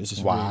fiasco. It was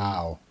this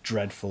really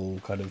dreadful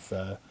kind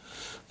of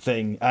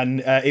thing.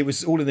 And it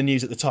was all in the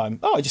news at the time.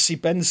 Oh, I just see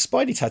Ben's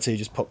Spidey tattoo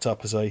just popped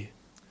up as I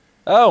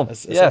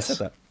Yes. I said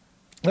that.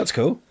 That's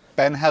cool.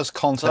 Ben has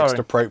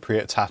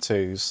context-appropriate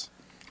tattoos.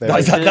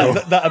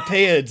 That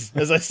appeared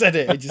as I said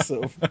it. It just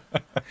sort of...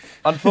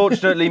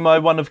 Unfortunately, my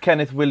one of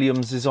Kenneth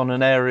Williams is on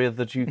an area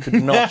that you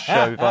could not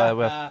show via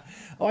web.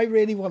 I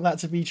really want that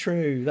to be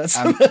true. That's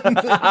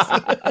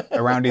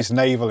Around his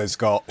navel has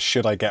got,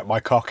 should I get my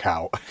cock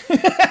out?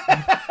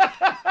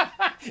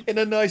 in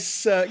a nice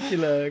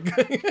circular...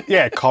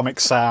 Yeah, Comic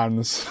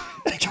Sans.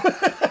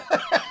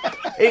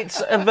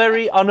 It's a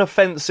very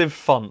unoffensive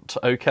font,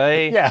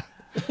 okay? Yeah.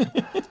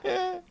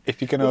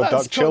 If you're going to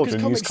abduct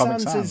children, use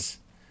Comic Sans.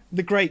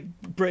 The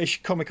great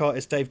British comic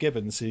artist Dave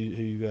Gibbons,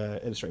 who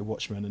illustrated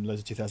Watchmen and loads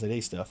of 2000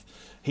 AD stuff,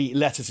 he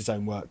letters his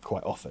own work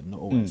quite often,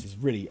 not always. He's a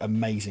really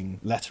amazing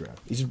letterer.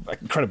 He's an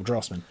incredible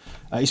draftsman.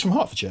 He's from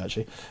Hertfordshire,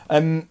 actually.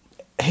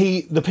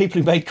 The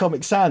people who made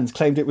Comic Sans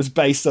claimed it was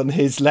based on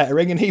his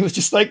lettering, and he was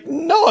just like,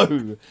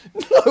 no,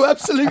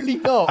 absolutely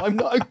not. I'm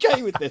not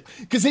okay with this,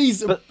 because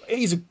his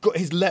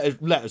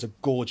letters are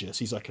gorgeous.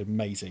 He's like an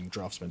amazing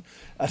draftsman,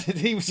 and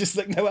he was just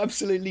like, no,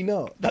 absolutely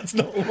not. That's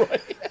not all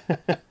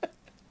right.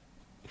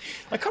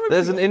 I can't remember.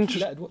 There's an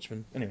interesting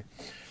Watchmen. Anyway,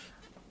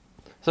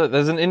 so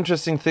there's an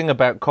interesting thing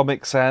about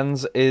Comic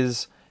Sans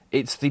is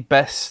it's the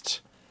best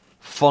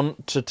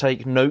font to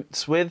take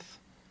notes with.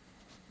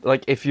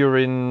 Like if you're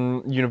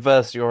in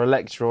university or a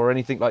lecture or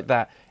anything like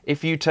that,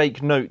 if you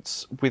take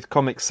notes with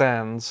Comic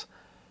Sans,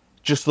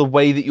 just the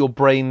way that your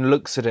brain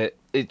looks at it,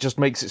 it just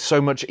makes it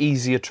so much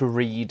easier to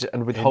read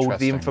and withhold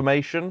the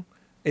information.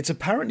 It's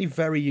apparently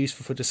very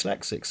useful for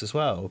dyslexics as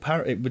well.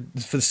 Apparently,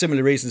 for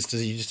similar reasons to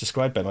you just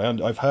described, Ben.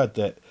 I've heard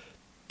that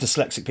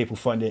dyslexic people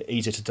find it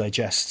easier to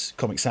digest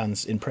Comic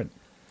Sans in print.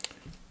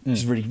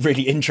 It's really,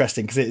 really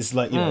interesting because it's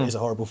like, it's a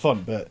horrible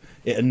font, but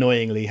it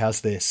annoyingly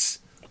has this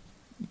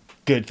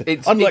good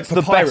thing. Unlike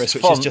Papyrus,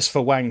 which is just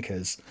for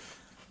wankers,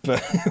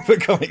 but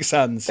Comic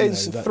Sans.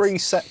 There's 3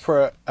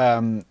 separate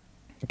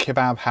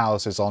kebab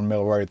houses on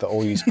Mill Road that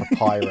all use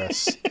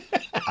Papyrus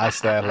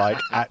as their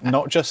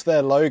not just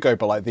their logo,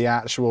 but like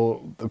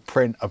the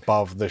print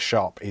above the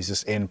shop is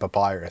just in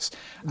Papyrus.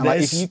 And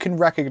like, if you can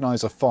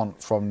recognise a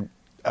font from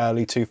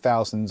early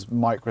 2000s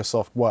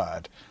Microsoft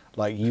Word,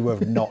 like you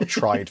have not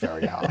tried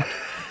very hard.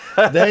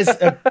 There's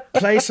a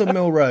place on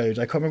Mill Road,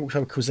 I can't remember what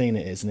type of cuisine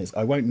it is, and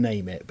I won't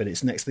name it, but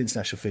it's next to the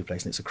International Food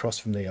Place, and it's across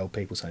from the old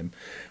People's Home.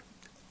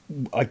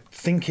 I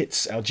think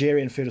it's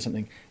Algerian food or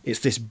something. It's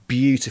this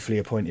beautifully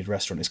appointed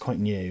restaurant. It's quite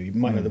new. You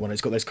might know the one.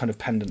 It's got those kind of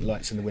pendant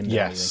lights in the window.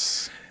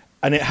 Yes.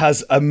 And it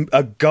has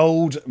a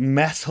gold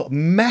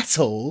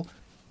metal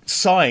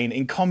sign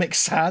in Comic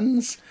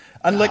Sans,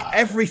 and like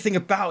everything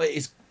about it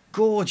is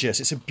gorgeous.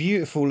 It's a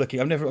beautiful looking.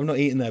 I'm not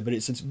eaten there, but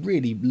it's a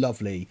really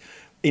lovely,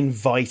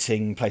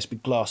 inviting place,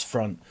 big glass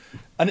front,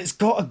 and it's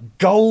got a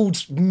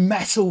gold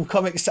metal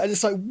Comic Sans.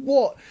 It's like,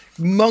 what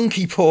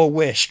monkey paw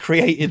wish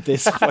created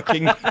this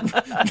fucking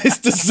this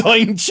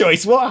design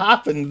choice? What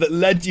happened that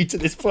led you to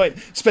this point?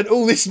 Spent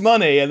all this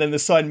money, and then the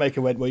sign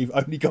maker went, well, you've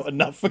only got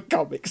enough for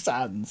Comic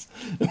Sans.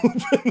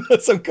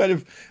 Some kind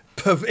of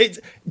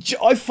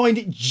I find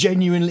it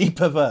genuinely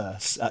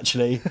perverse,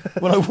 actually.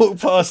 When I walk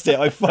past it,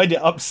 I find it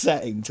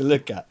upsetting to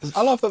look at.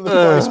 I love that the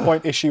price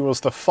point issue was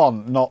the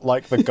font, not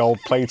like the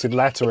gold-plated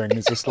lettering.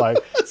 It's just like,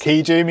 can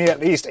you do me at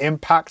least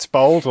impact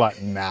bold?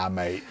 Like, nah,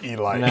 mate.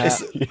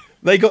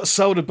 They got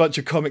sold a bunch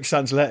of Comic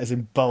Sans letters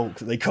in bulk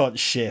that they can't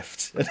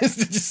shift, and it's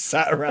just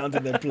sat around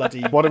in their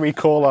bloody. What do we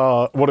call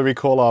our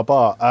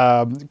bar?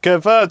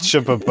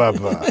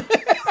 Gewürztraminer.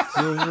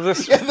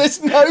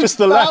 There's no just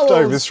the vowels.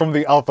 Leftovers from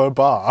the other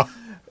bar.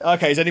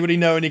 Okay, does anybody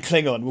know any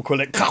Klingon? We'll call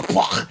it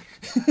Kapwach.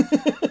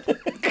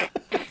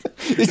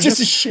 It's just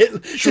a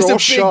shit, just a big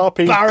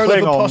Sharpie barrel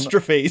Klingon. of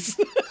apostrophes.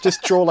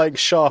 Just draw like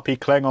Sharpie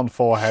Klingon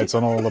foreheads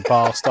on all the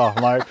bar stuff.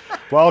 Like,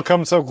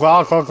 welcome to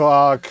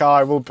Glak,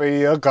 I will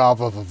be a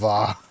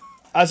Gava.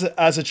 As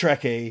a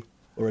Trekkie,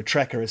 or a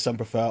Trekker, as some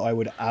prefer, I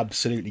would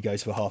absolutely go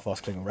to a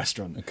half-assed Klingon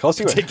restaurant. Of course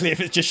you would. Particularly if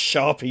it's just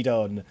sharpied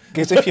on.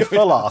 Because if you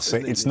full ass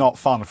it, it's not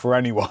fun for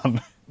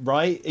anyone.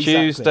 Right?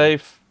 Exactly.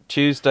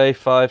 Tuesday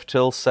 5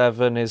 till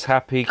 7 is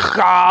happy.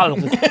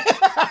 Plug,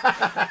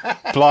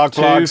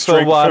 2 for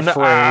drink 1. for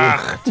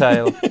free.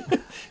 Tail.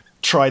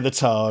 Try the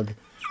targ.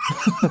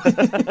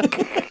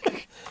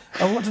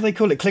 Oh, what do they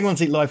call it?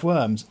 Klingons eat live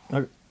worms.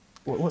 Oh,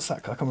 what's that?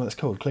 I can't remember what it's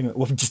called. Klingon.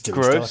 Well, I'm just doing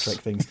Gross. Star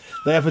Trek things.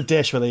 They have a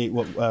dish where they eat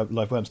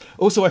live worms.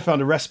 Also, I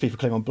found a recipe for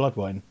Klingon blood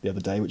wine the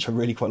other day, which I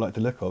really quite like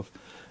the look of.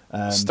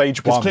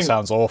 Stage 1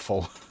 sounds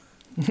awful.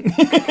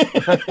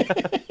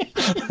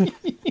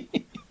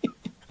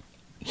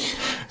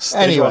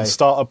 Stage 1,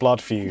 start a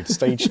blood feud.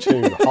 Stage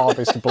 2,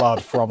 harvest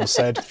blood from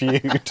said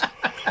feud.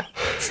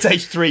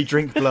 Stage 3,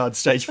 drink blood.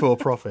 Stage 4,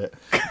 profit.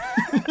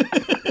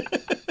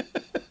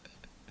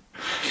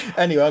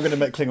 Anyway, I'm going to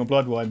make Klingon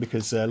blood wine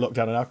because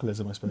lockdown and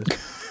alcoholism, I suppose.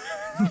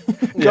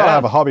 Gotta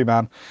have a hobby,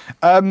 man.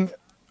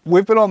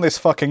 We've been on this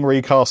fucking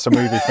recast a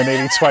movie for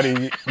nearly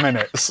 20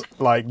 minutes.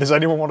 Like, does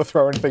anyone want to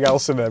throw anything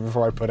else in there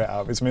before I put it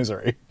out of its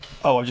misery?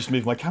 Oh, I've just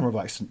moved my camera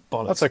back.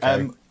 Bollocks. That's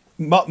okay.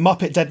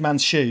 Muppet Dead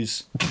Man's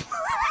Shoes.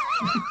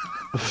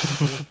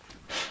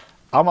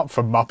 I'm up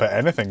for Muppet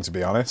anything, to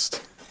be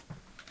honest.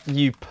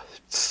 You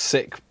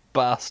sick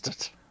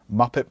bastard.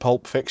 Muppet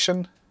Pulp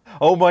Fiction?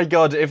 Oh my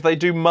god, if they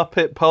do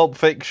Muppet Pulp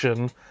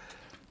Fiction,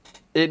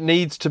 it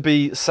needs to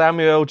be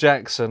Samuel L.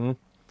 Jackson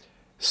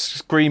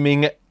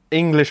screaming,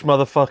 "English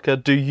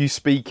motherfucker, do you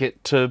speak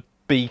it?" to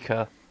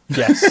Beaker.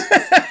 Yes.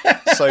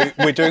 So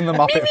we're doing the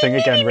Muppet thing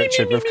again,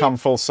 Richard. We've come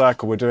full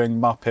circle. We're doing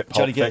Muppet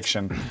Pulp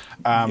Fiction.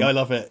 Yeah, I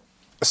love it.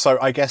 So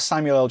I guess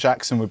Samuel L.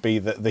 Jackson would be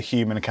the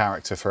human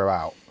character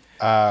throughout.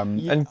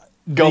 And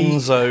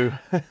Gonzo.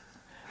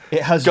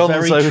 It has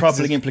Gonzo very is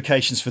troubling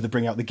implications for the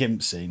bring out the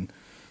GIMP scene.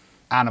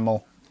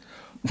 Animal.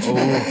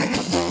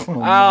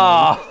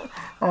 Oh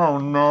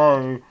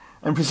no!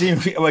 And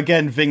presumably,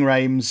 again, Ving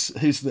Rhames,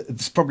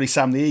 it's probably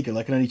Sam the Eagle.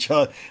 I can only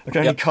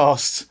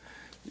cast.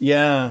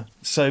 Yeah,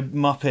 so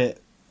Muppet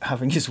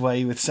having his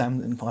way with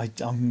Sam. I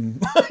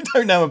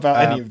don't know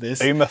about any of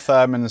this. Uma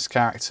Thurman's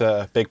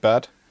character, Big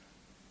Bird.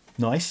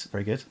 Nice,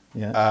 very good.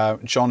 Yeah.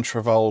 John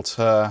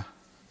Travolta.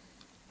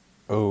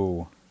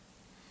 Ooh.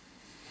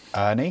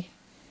 Ernie.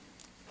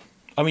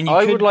 I mean,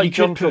 you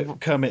could put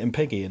Kermit and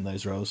Piggy in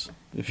those roles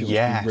if you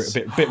want to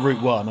be a bit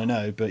Route One. I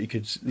know, but you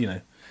could,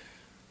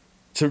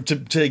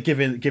 to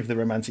give the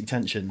romantic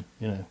tension,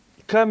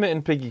 Kermit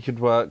and Piggy could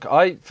work.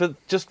 For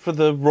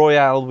the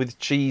Royale with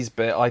cheese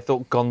bit, I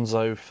thought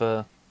Gonzo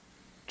for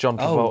John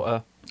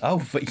Travolta.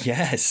 Oh, but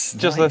yes,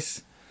 just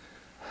nice.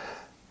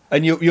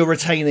 And you're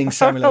retaining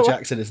Samuel L.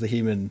 Jackson as the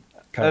human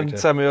character. And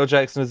Samuel L.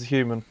 Jackson as a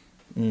human.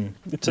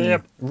 It's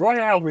a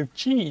Royale with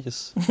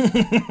cheese.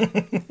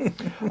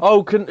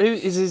 Oh, who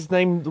is his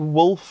name? The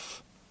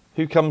Wolf,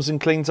 who comes and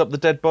cleans up the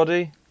dead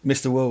body.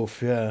 Mr.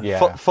 Wolf,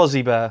 yeah.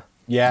 Fuzzy Bear.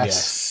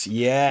 Yes.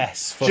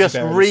 Fuzzy Just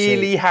Bear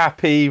really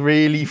happy,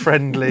 really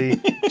friendly.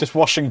 Just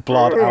washing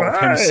blood out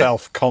of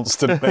himself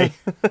constantly.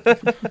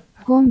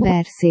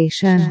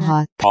 Conversation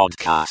Hot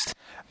Podcast.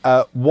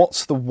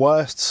 What's the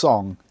worst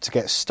song to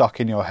get stuck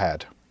in your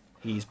head?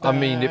 He's back,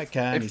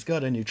 if he's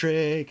got a new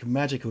trick.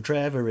 Magical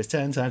Trevor is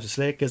 10 times as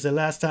slick as the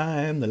last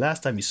time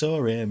you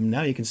saw him.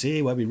 Now you can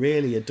see why we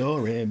really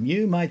adore him.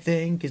 You might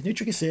think his new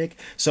trick is sick,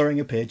 sawing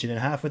a pigeon in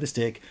half with a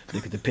stick.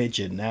 Look at the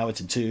pigeon, now it's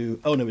in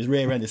two. Oh no, his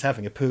rear end is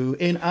having a poo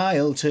in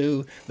aisle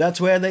 2. That's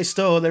where they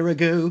store their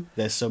ragu.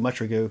 There's so much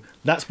ragu.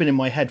 That's been in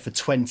my head for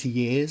 20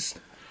 years.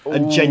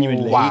 And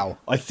genuinely, wow.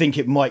 I think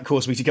it might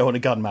cause me to go on a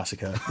gun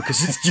massacre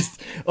because it's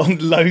just on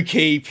low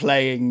key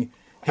playing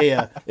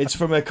here. It's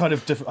from a kind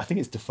of, I think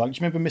it's defunct.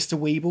 Do you remember Mr.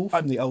 Weeble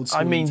from the old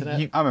school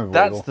internet? I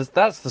remember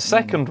that's the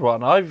second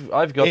one. I've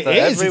got It that.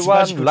 is, it's Everyone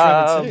Magical Trevor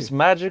loves too.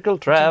 Magical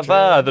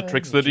Trevor. The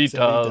tricks that he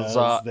does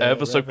are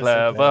ever so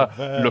clever.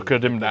 Look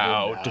at him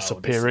now,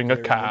 disappearing a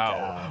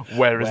cow.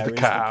 Where is the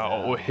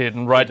cow?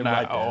 Hidden right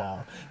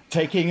now.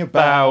 Taking a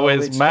Bow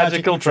is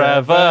Magical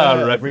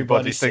Trevor.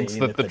 Everybody thinks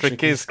that the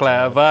trick is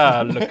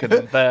clever. Look at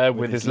him there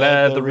with his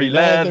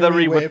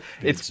leathery whip.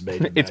 It's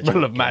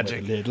full of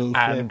magic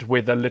and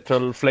with a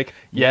little flick.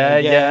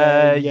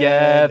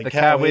 Yeah, the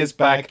cow is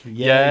back.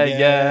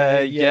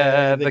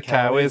 Yeah, the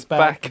cow is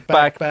back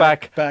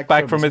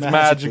from his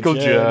magical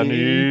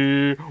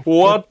journey.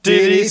 What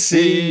did he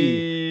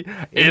see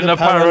in a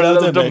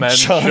parallel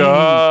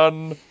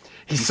dimension?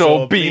 He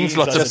saw beans,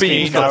 lots of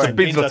beans, lots of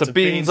beans, lots of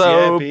beans,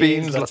 oh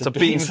beans, lots of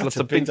beans, lots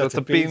of beans, lots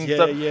of beans.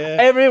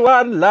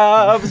 Everyone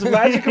loves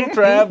Magical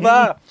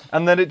Trevor,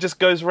 and then it just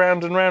goes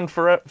round and round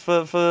for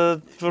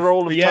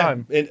all of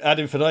time. Ad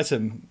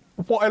infinitum.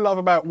 What I love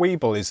about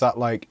Weeble is that,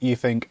 like, you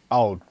think,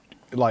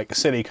 like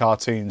silly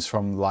cartoons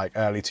from like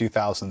early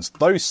 2000s.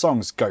 Those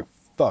songs go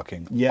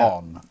fucking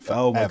on forever.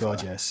 Oh my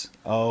god, yes.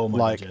 Oh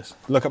my god, yes.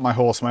 Look at my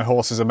horse. My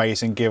horse is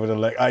amazing. Give it a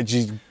look.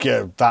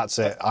 That's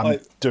it. I'm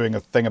doing a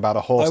thing about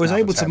a horse. I was now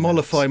able for to 10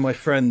 mollify minutes. my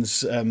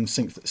friend's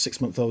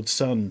 6-month-old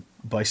son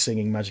by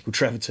singing Magical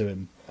Trevor to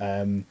him,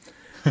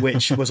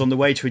 which was on the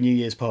way to a New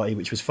Year's party,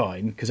 which was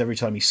fine because every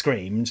time he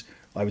screamed,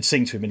 I would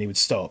sing to him and he would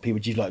stop. He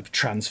would use like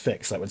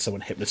transfix, like when someone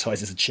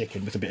hypnotises a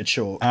chicken with a bit of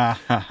chalk.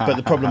 But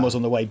the problem was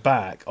on the way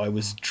back, I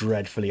was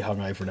dreadfully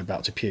hungover and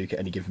about to puke at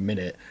any given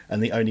minute.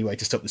 And the only way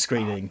to stop the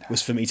screening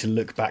was for me to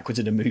look backwards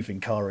in a moving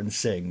car and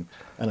sing.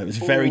 And it was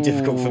very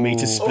difficult for me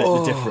to split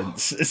the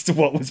difference as to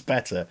what was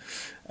better.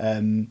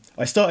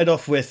 I started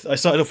off with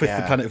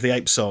the Planet of the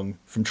Apes song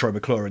from Troy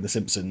McClure in The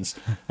Simpsons,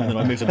 and then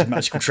I moved on to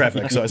Magical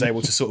Trevor because I was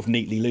able to sort of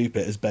neatly loop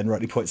it, as Ben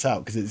rightly points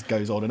out, because it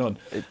goes on and on.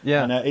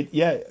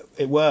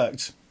 It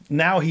worked.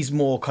 Now he's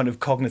more kind of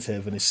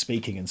cognitive and is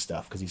speaking and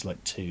stuff because he's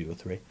like 2 or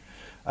 3,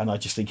 and I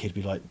just think he'd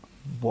be like,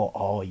 "What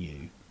are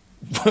you?"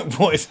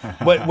 What is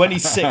when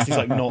he's 6, he's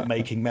like not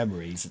making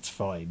memories. It's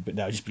fine, but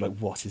now he'd just be like,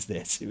 "What is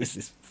this? Who is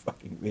this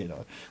fucking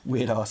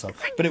weird arsehole?"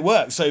 But it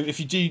works. So if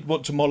you do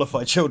want to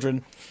mollify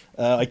children,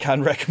 I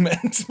can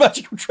recommend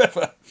Magical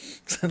Trevor.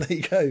 So there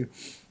you go.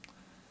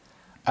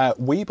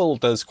 Weeble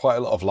does quite a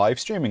lot of live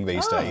streaming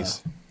these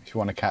days. If you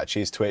want to catch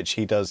his Twitch,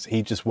 he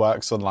just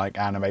works on like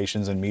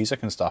animations and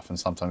music and stuff, and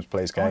sometimes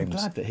plays games. I'm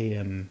glad that he.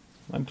 I'm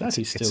glad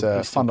he's still. It's a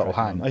he's still fun little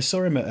cracking hang. on. I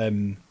saw him at.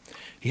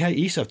 He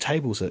used to have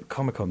tables at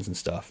Comic Cons and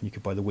stuff, and you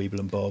could buy the Weeble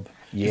and Bob.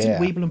 Yeah.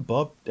 Didn't Weeble and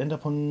Bob end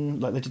up on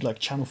like they did like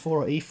Channel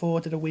 4 or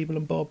E4 did a Weeble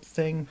and Bob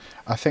thing?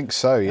 I think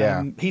so.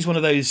 Yeah. He's one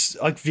of those.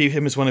 I view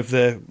him as one of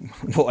the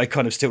what I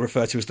kind of still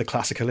refer to as the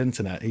classical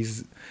internet.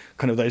 He's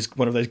kind of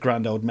one of those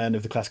grand old men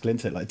of the classical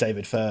internet, like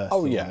David Firth.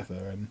 Oh yeah.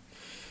 Whatever.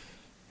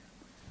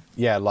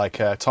 Yeah, like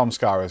Tom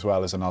Scar as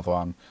well is another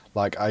one.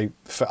 Like I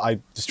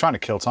was trying to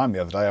kill time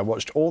the other day. I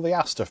watched all the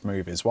Astuff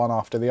movies one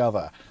after the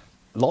other.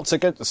 Lots of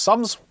good,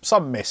 some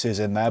misses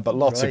in there, but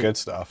lots of good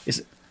stuff.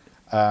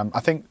 I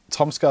think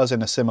Tom Scar's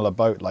in a similar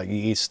boat. Like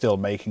he's still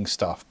making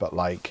stuff, but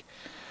like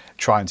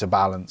trying to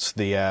balance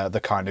the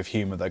kind of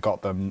humour that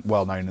got them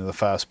well known in the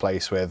first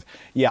place. With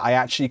I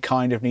actually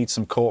kind of need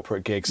some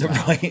corporate gigs now,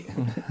 Right.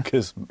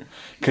 because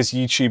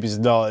YouTube is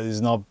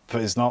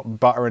not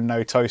butter and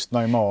no toast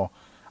no more.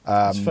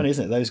 It's funny,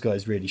 isn't it? Those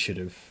guys really should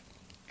have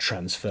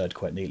transferred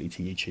quite neatly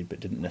to YouTube, but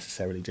didn't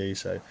necessarily do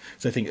so.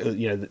 So I think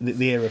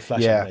the era of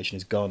Flash animation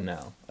is gone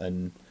now,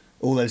 and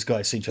all those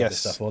guys seem to have the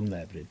stuff on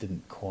there, but it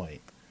didn't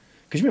quite.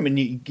 Because you remember,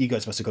 you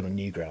guys must have gone on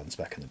Newgrounds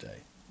back in the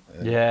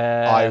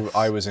day.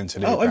 I was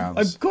into Newgrounds.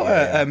 I've got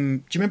a. Do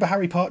you remember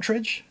Harry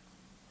Partridge?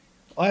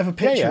 I have a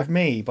picture of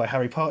me by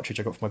Harry Partridge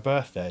I got for my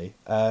birthday,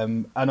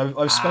 and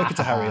I've spoken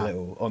to Harry a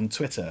little on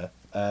Twitter,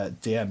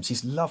 DMs.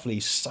 He's lovely,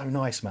 he's so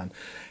nice, man.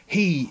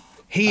 He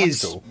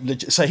is cool.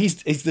 So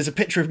he's there's a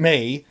picture of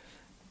me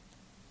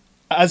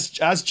as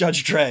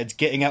Judge Dredd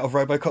getting out of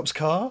RoboCop's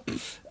car,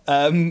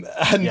 and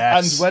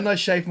when I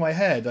shaved my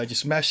head, I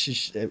just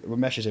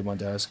messaged him one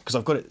day because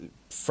I've got it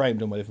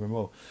framed on my living room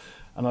wall,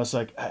 and I was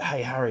like,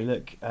 "Hey Harry,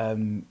 look,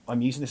 I'm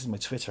using this as my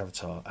Twitter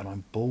avatar, and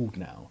I'm bald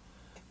now."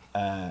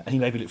 And he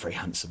made me look very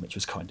handsome, which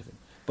was kind of him.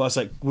 But I was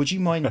like, "Would you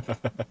mind?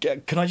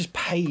 Can I just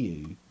pay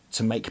you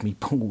to make me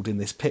bald in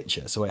this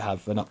picture so I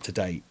have an up to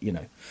date,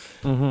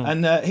 Mm-hmm.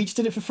 And he just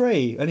did it for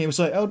free, and he was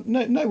like, "Oh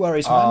no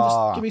worries, man.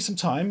 Just give me some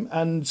time."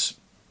 And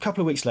a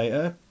couple of weeks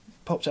later,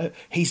 popped out.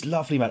 He's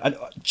lovely, man. And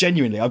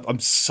genuinely, I'm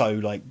so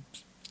like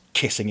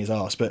kissing his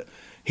ass, but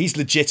he's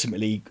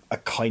legitimately a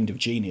kind of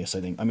genius.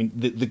 I think. I mean,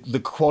 the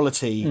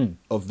quality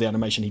of the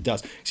animation he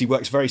does, because he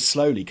works very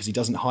slowly because he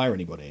doesn't hire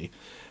anybody.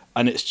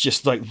 And it's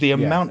just like the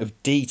amount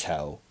of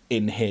detail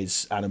in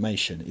his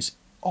animation is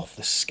off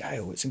the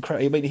scale. It's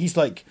incredible. I mean, he's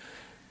like,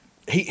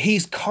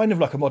 he's kind of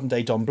like a modern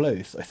day Don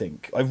Bluth, I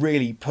think. I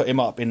really put him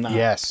up in that.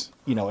 Yes.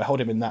 I hold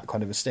him in that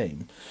kind of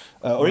esteem.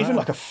 Or even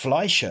like a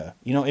Fleischer,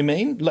 you know what I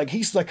mean? Like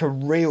he's like a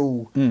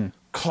real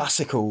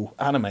classical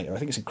animator. I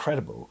think it's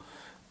incredible.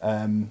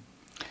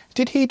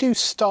 Did he do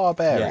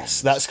Starbarians?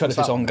 Yes, that's kind of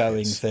his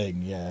ongoing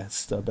thing. Yeah,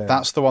 Starbarians.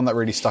 That's the one that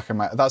really stuck in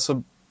my. That's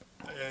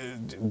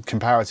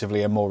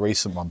comparatively a more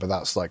recent one, but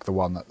that's like the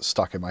one that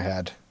stuck in my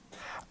head.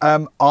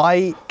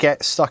 I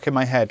get stuck in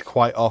my head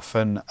quite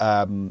often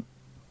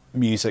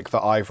music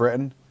that I've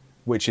written,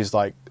 which is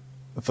like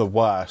the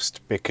worst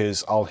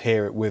because I'll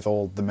hear it with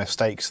all the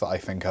mistakes that I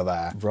think are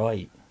there.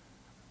 Right.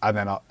 And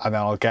then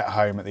I'll get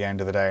home at the end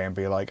of the day and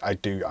be like, I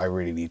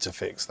really need to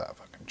fix that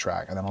fucking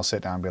track. And then I'll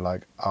sit down and be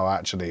like, oh,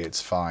 actually,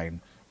 it's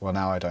fine. Well,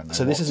 now I don't know.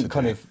 So this isn't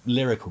kind of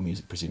lyrical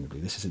music,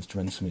 presumably. This is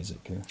instrumental music.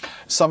 Yeah.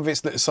 Some of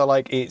it's so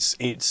like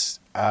it's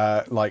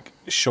like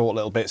short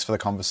little bits for the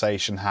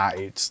conversation hat.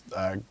 It's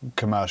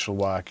commercial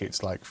work.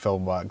 It's like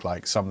film work.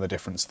 Like some of the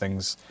different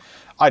things.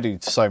 I do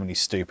so many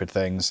stupid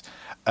things.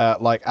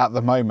 Like at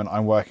the moment,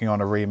 I'm working on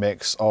a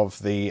remix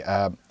of the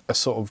a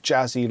sort of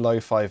jazzy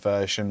lo-fi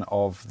version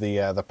of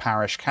the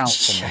parish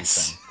council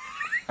meeting.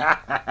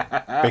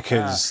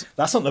 Because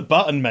that's on the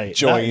button, mate.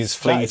 Joy is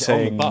fleeting. That is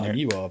on the button.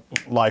 You are.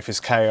 Life is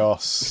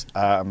chaos.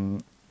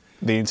 The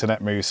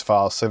internet moves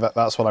fast. So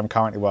that's what I'm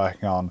currently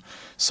working on.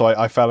 So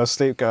I fell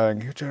asleep going,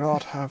 "You do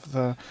not have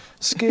the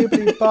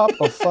skibbity bop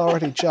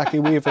authority, Jackie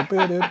Weaver.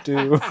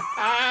 Boo-doo-doo.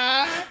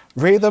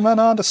 Read them and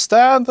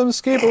understand them,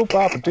 skibble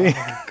bop doo."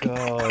 Oh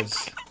God.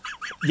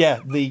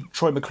 Yeah, the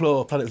Troy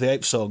McClure Planet of the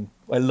Apes song.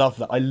 I love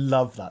that. I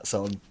love that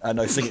song, and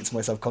I sing it to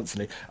myself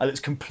constantly. And it's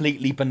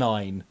completely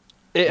benign.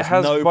 It There's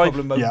has no by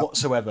problem Yeah.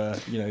 whatsoever.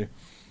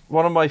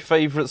 one of my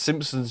favourite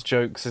Simpsons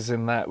jokes is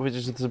in that, which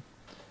is the,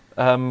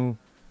 can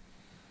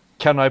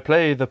I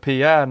play the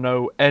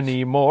piano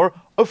anymore?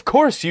 Of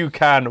course you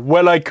can.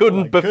 Well, I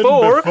couldn't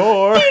before.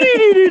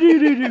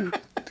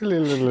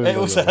 It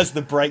also has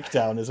the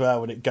breakdown as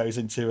well when it goes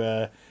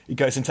into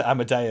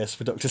Amadeus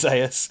for Dr.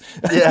 Zaius.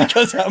 Yeah. It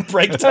goes out and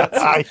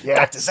breakdowns. Yeah.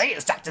 Dr.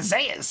 Zaius.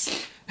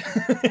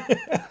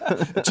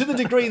 To the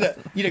degree that,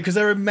 because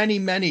there are many,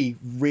 many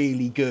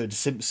really good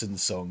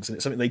Simpsons songs, and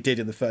it's something they did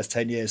in the first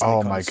 10 years. And Oh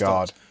they kind my of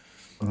stopped.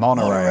 god.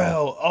 Monorail.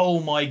 Monorail. Oh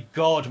my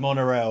god,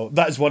 Monorail.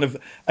 That is one of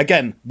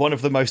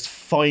the most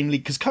finely,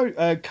 because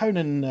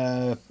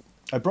Conan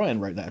O'Brien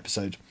wrote that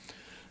episode.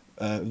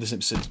 The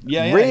Simpsons.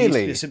 Yeah, Really? he used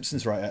to be a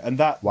Simpsons writer, and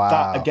that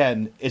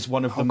again is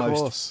one of the most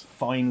course.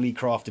 finely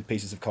crafted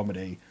pieces of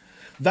comedy.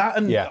 That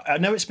and Yeah. I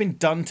know it's been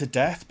done to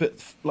death, but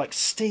like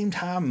Steamed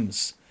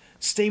Hams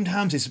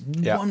is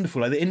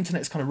wonderful. Like the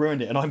internet's kind of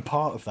ruined it, and I'm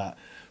part of that.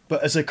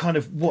 But as a kind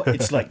of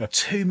it's like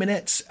 2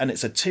 minutes, and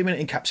it's a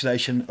 2-minute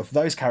encapsulation of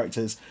those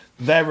characters,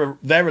 their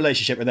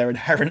relationship, and their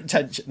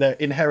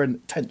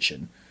inherent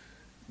tension.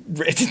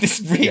 It's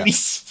this really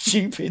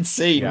stupid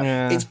scene.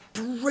 Yeah. It's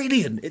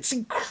brilliant. It's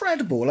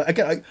incredible. Like,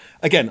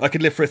 again, I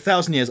could live for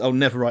 1,000 years. I'll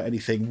never write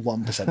anything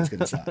 1% as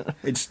good as that.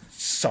 It's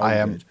so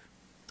good.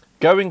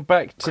 Going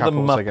back to Crap, the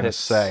what was I Muppets. going to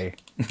say?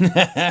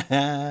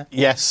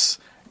 Yes.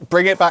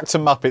 Bring it back to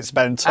Muppets,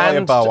 Ben. Tie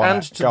a bow on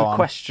and it. to Go the on.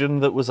 question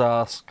that was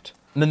asked.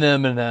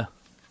 Mana.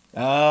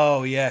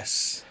 Oh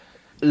yes.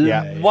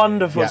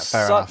 Wonderful. Yeah,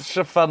 fair enough. Such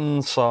a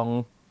fun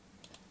song.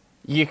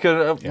 You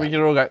could we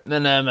could all go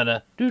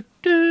mana do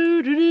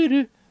do do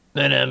do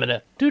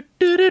mana do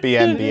do do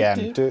BN.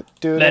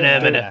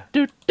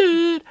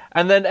 do,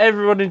 and then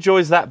everyone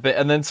enjoys that bit,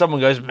 and then someone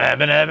goes and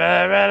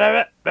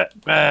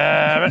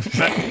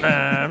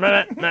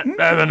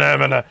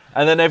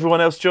then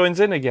everyone else joins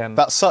in again.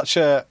 That's such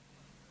a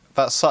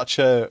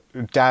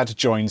dad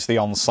joins the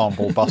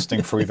ensemble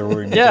busting through the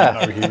room. Yeah.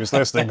 Didn't know he was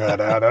listening. He's like,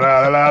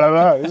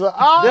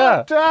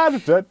 Yeah.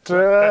 Dad.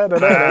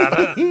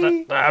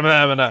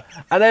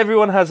 And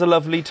everyone has a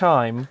lovely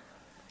time,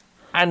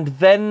 and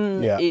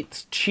then Yeah.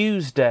 it's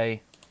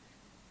Tuesday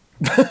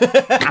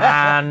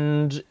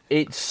and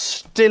it's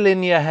still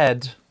in your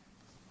head,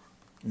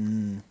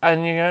 and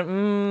you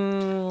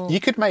go You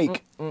could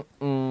make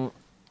an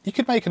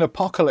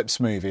apocalypse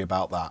movie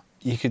about that.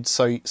 You could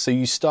so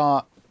you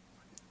start.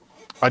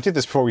 I did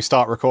this before we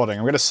start recording.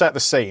 I'm going to set the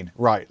scene.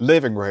 Right,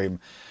 living room.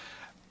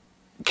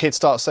 Kids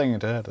start singing.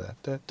 Da, da,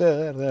 da,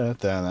 da, da,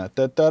 da,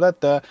 da, da, da,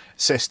 da.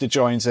 Sister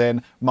joins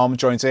in. Mom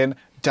joins in.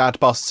 Dad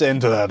busts in.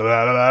 Da, da,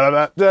 da, da,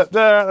 da, da,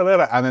 da, da,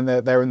 da, and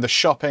then they're in the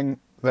shopping.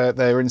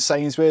 They're in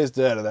Sainsbury's.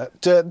 Da, da,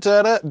 da,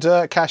 da, da,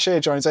 da.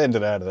 Cashier joins in. Da,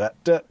 da, da,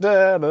 da,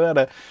 da, da,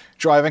 da.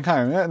 Driving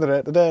home. Da,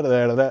 da, da, da,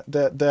 da,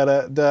 da, da,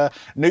 da, da.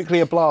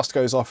 Nuclear blast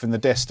goes off in the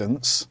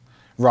distance.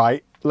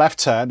 Right, left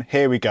turn.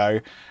 Here we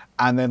go.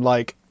 And then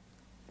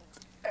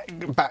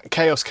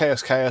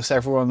chaos.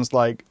 Everyone's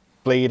like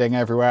bleeding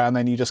everywhere, and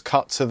then you just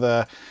cut to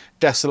the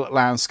desolate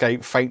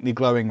landscape, faintly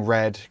glowing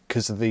red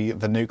because of the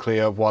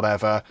nuclear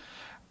whatever.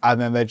 And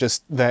then they're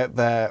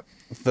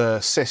the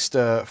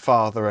sister,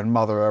 father, and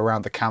mother are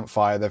around the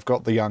campfire. They've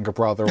got the younger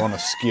brother on a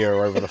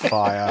skewer over the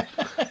fire,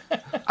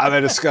 and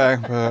they're just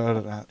going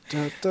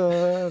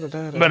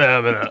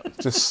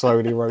just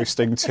slowly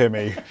roasting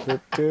Timmy,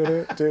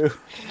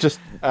 just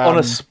on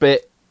a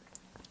spit.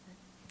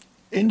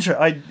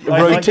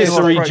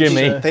 Rotisserie like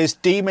Jimmy. There's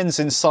demons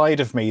inside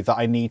of me that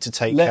I need to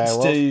take care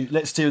of.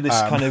 Let's do this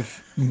kind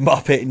of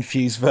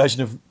Muppet-infused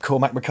version of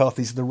Cormac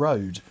McCarthy's The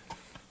Road,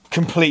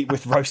 complete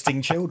with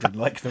roasting children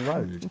like The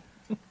Road.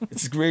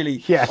 It's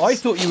really... Yes. I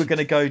thought you were going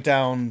to go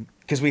down...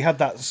 Because we had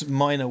that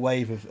minor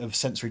wave of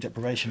sensory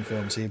deprivation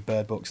films here,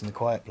 Bird Box and The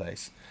Quiet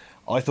Place.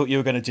 I thought you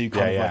were going to do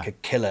kind of like a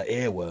killer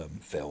earworm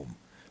film.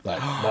 Like,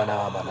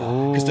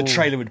 because the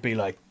trailer would be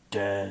like...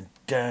 Da,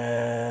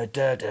 da,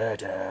 da, da,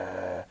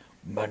 da.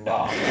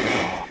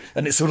 Manana.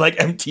 And it's all like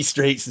empty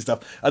streets and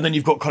stuff, and then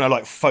you've got kind of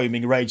like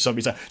foaming rage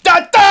zombies like,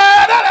 da,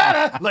 da, da, da,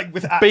 da, like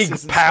with axes Big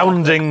and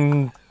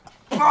pounding.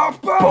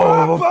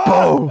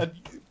 but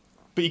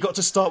you got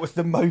to start with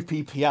the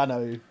mopey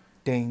piano,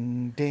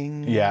 ding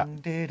ding, Yeah.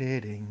 ding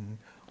ding,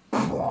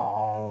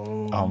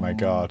 Oh my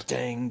god.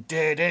 ding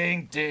ding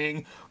ding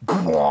ding,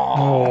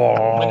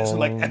 and it's all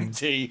like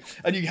empty,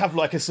 and you have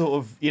like a sort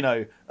of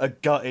a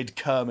gutted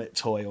Kermit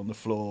toy on the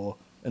floor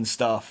and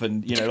stuff,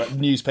 and like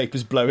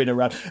newspapers blowing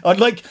around. I'd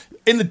like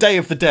in the Day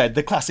of the Dead,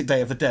 the classic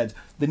Day of the Dead,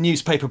 the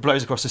newspaper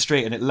blows across the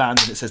street and it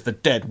lands and it says "The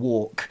Dead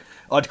Walk."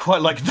 I'd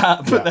quite like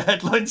that, but the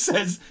headline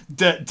says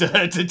 "da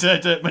da da da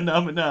da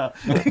mana mana,"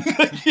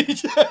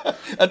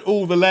 and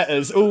all the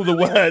letters, all the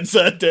words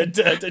are "da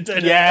da da da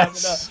da."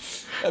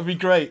 Yes. That'd be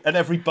great, and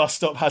every bus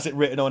stop has it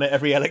written on it,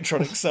 every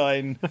electronic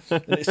sign,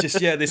 and it's just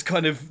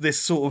this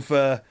sort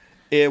of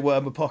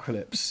earworm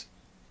apocalypse.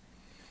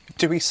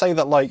 Do we say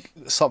that like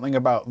something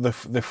about the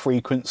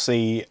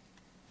frequency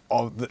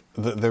of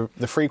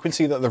the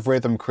frequency that the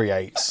rhythm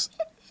creates?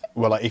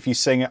 Well, like if you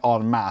sing it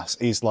en masse,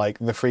 is like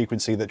the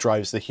frequency that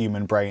drives the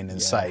human brain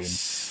insane.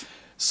 Yes.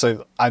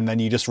 So, and then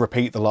you just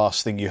repeat the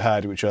last thing you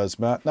heard, which was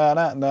nah, nah,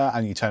 nah, nah,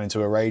 and you turn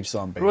into a rage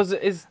zombie.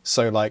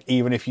 So, like,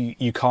 even if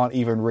you can't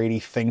even really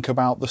think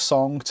about the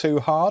song too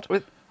hard,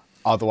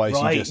 otherwise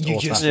you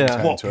just automatically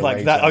turn into a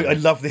rage that. zombie. I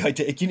love the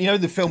idea. You know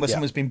the film where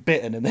someone's been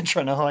bitten and they're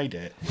trying to hide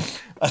it?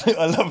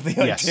 I love the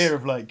idea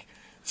of, like,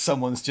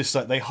 someone's just,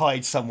 like, they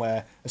hide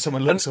somewhere and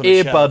someone looks on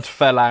a earbud shelf.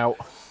 fell out.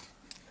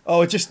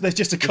 Oh, there's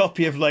just a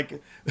copy of,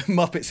 like,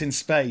 Muppets in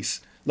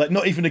Space. Like,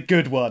 not even a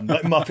good one,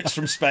 like Muppets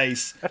from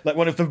Space, like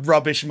one of the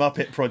rubbish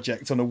Muppet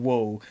projects on a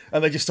wall,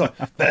 and they just like,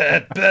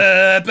 bah,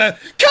 bah, bah.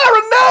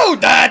 Karen, no!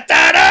 Da,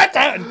 da, da,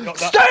 da.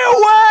 Stay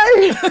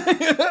away!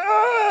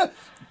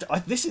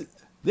 This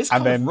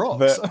And kind then of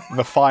rocks.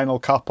 the final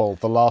couple,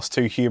 the last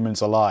two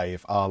humans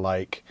alive, are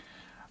like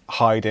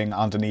hiding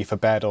underneath a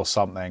bed or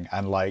something,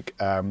 and like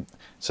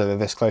so they're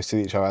this close to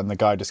each other, and the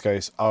guy just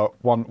goes, "Oh,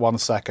 one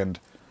second."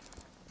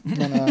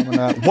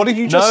 What did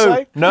you just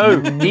say? No,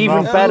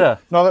 even better.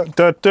 No,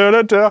 da, da,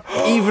 da, da.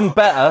 Even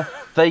better,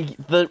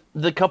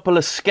 the couple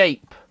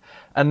escape,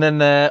 and then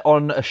they're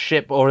on a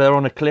ship or they're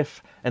on a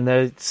cliff, and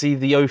they see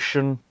the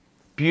ocean,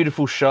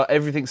 beautiful shot,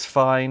 everything's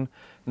fine,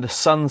 and the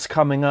sun's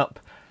coming up,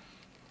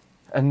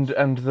 and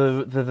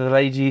the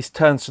lady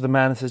turns to the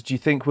man and says, "Do you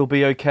think we'll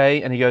be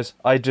okay?" And he goes,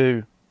 "I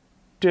do."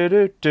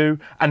 Do,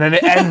 and then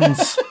it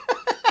ends.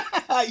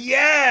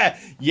 Yeah!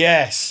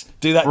 Yes!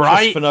 Do that Right?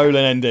 Christopher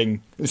Nolan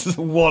ending. This is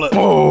a wallop.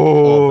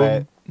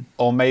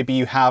 Or maybe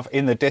you have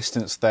in the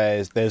distance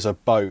there's a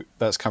boat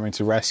that's coming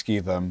to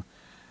rescue them,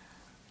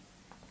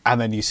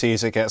 and then you see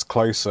as it gets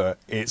closer,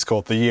 it's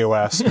called the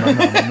US.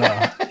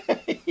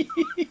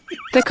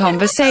 The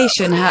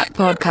Conversation Hat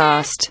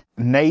Podcast.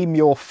 Name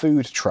your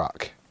food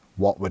truck.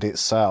 What would it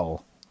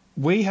sell?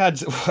 I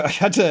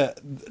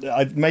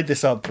made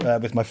this up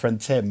with my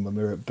friend Tim when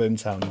we were at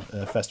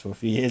Boomtown Festival a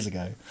few years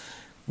ago.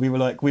 We were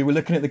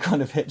looking at the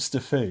kind of hipster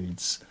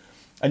foods,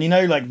 and you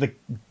know, like the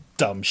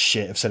dumb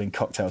shit of selling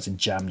cocktails in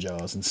jam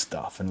jars and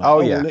stuff, and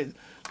like,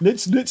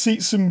 let's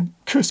eat some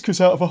couscous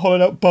out of a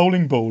hollowed out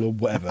bowling ball or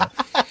whatever.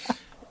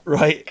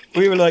 Right?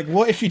 We were like,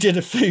 what if you did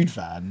a food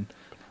van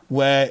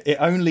where it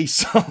only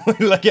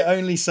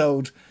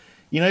sold,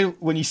 you know,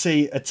 when you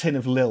see a tin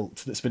of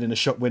lilt that's been in a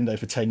shop window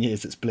for 10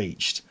 years that's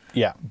bleached.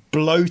 Yeah.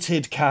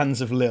 Bloated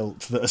cans of lilt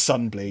that are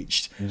sun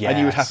bleached, Yes. and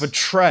you would have a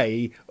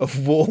tray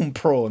of warm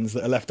prawns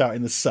that are left out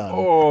in the sun,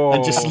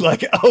 and just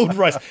like old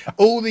rice,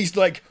 all these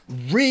like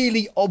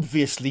really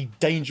obviously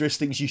dangerous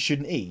things you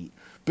shouldn't eat.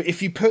 But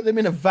if you put them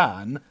in a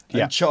van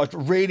and charged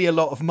really a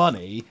lot of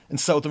money and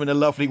sold them in a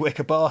lovely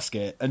wicker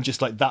basket and just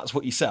like that's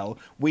what you sell,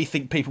 we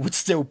think people would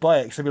still buy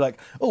it because they'd be like,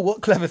 oh,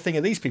 what clever thing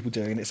are these people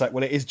doing? And it's like,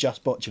 well, it is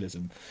just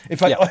botulism. In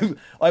fact,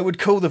 I would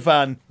call the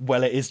van,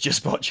 well, it is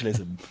just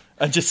botulism,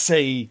 and just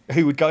see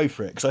who would go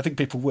for it, because I think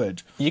people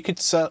would. You could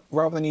sell,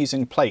 rather than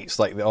using plates,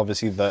 like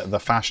obviously the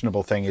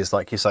fashionable thing is,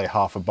 like you say,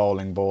 half a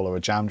bowling ball or a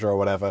jam jar or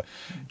whatever,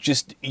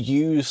 just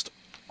used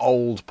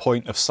old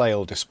point of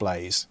sale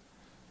displays.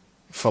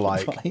 For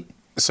like,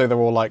 so they're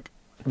all like,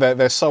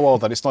 they're so old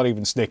that it's not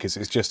even Snickers,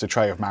 it's just a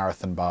tray of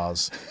marathon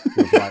bars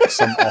with like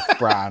some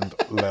off-brand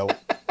Lilt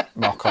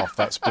knockoff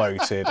that's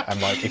bloated,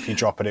 and like if you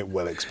drop it, it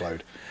will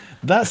explode.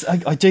 That's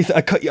I do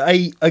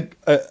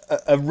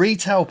a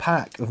retail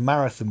pack of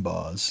marathon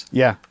bars.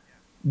 Yeah.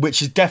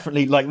 Which is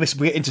definitely like this.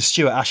 We get into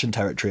Stuart Ashen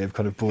territory of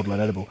kind of borderline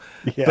edible,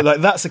 Yeah. but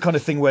like that's the kind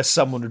of thing where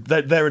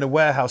they're in a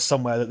warehouse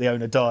somewhere that the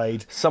owner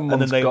died, and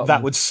then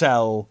that would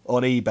sell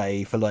on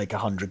eBay for like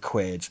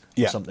 £100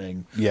 or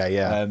something.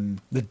 Yeah.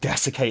 The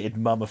desiccated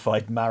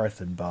mummified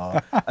marathon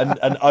bar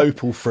and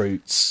opal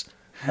fruits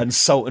and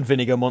salt and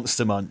vinegar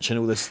Monster Munch and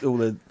all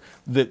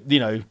the you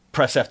know,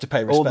 press F to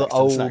pay respect to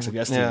the snacks of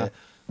yesterday.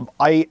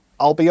 Yeah.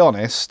 I'll be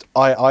honest.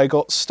 I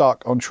got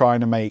stuck on trying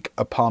to make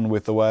a pun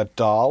with the word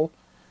dal.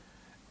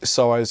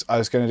 So I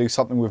was going to do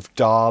something with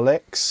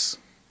Daleks,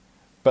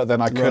 but then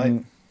I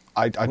couldn't.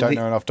 Right. I don't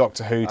know enough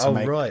Doctor Who to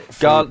make. Right.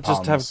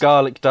 Just have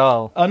garlic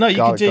dal. Oh no,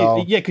 you could do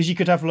dal. because you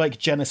could have like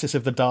Genesis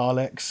of the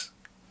Daleks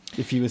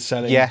if you were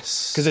selling.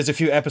 Yes, because there's a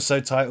few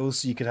episode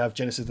titles. You could have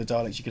Genesis of the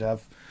Daleks. You could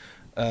have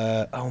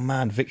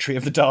Victory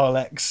of the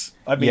Daleks.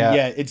 I mean,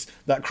 it's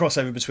that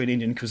crossover between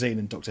Indian cuisine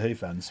and Doctor Who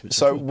fans.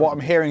 So what I'm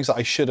hearing is that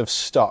I should have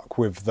stuck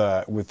with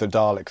the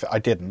Dalek. That I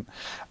didn't.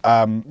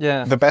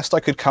 The best I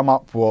could come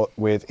up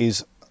with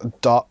is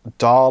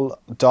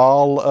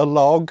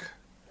dal-a-log.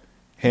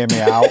 Hear me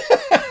out.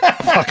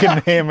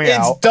 Fucking hear me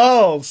out. It's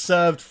dal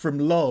served from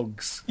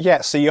logs.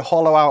 Yeah, so you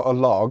hollow out a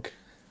log,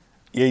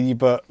 you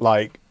put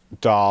like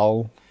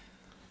dal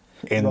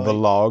in the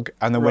log,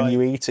 and then when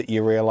you eat it,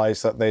 you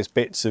realise that there's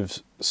bits of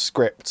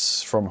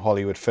scripts from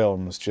Hollywood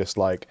films just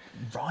like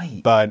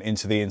burnt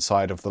into the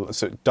inside of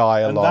the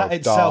dialogue. And that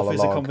itself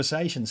is a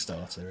conversation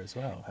starter as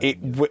well.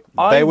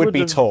 There would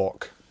be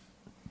talk.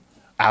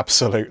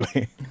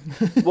 Absolutely.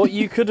 What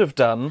you could have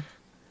done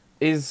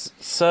is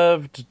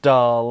served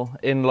dal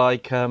in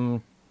like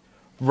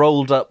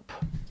rolled up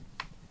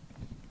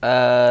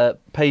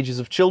pages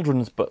of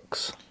children's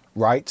books,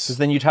 right? Because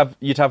then you'd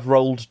have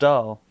rolled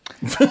dal.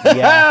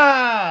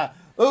 Yeah.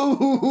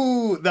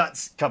 Oh,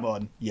 that's come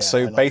on. Yeah. So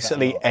I like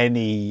basically, that a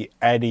lot.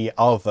 any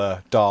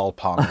other Dahl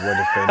pun would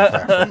have been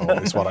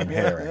preferable, is what I'm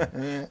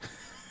hearing.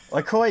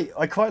 I quite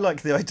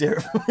like the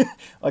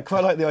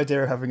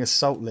idea of having a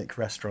salt lick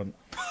restaurant,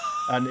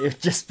 and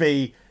it'd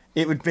be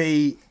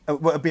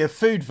a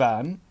food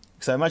van.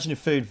 So imagine a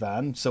food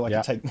van. So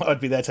I'd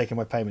be there taking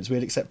my payments.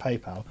 We'd accept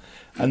PayPal,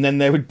 and then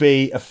there would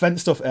be a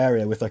fenced off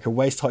area with like a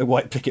waist high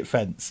white picket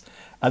fence,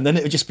 and then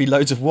it would just be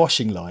loads of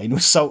washing line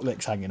with salt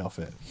licks hanging off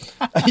it,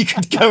 and you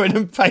could go in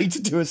and pay to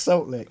do a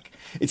salt lick.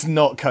 It's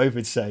not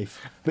COVID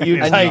safe, but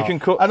you'd And pay, you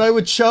can and I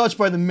would charge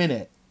by the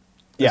minute.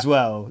 As Yeah.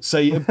 well,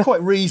 so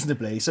quite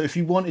reasonably. So if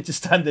you wanted to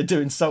stand there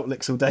doing salt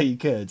licks all day, you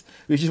could.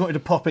 If you just wanted to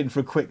pop in for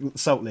a quick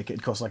salt lick,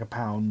 it'd cost like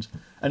 £1,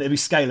 and it'd be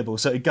scalable.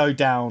 So it'd go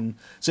down.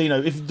 So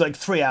if like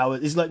 3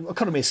 hours is like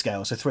economy of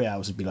scale, so 3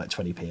 hours would be like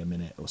 20p a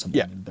minute or something.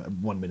 Yeah.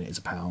 And 1 minute is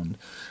 £1.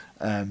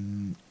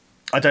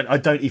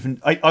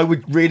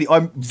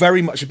 I'm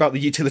very much about the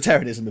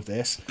utilitarianism of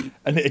this,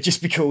 and it'd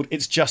just be called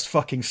 "It's Just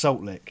Fucking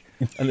Salt Lick,"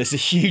 and there's a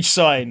huge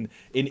sign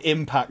in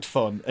impact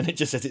font, and it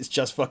just says "It's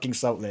Just Fucking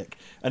Salt Lick,"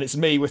 and it's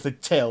me with a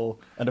till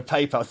and a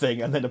PayPal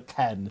thing, and then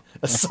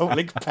a salt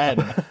lick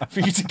pen for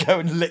you to go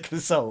and lick the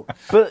salt.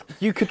 But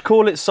you could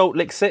call it Salt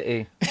Lick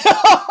City.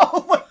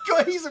 Oh my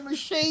god, he's a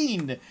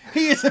machine!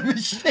 He is a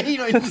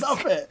machine. I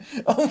love it.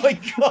 Oh my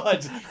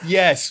god,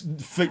 yes.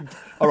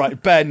 All right,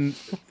 Ben,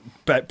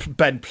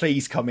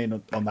 please come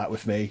in on that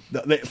with me.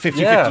 The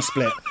 50-50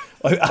 split.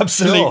 Oh,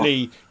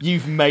 absolutely, sure.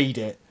 You've made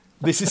it.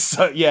 This is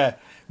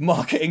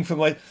marketing for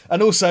my...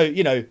 And also,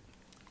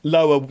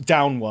 lower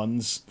down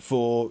ones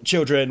for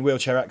children,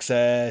 wheelchair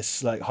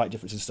access, like height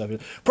difference and stuff.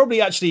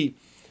 Probably actually,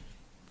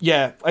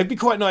 it'd be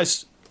quite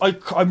nice.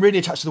 I'm really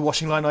attached to the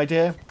washing line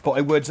idea, but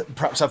I would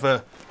perhaps have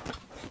a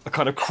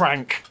kind of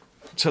crank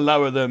to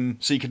lower them,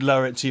 so you could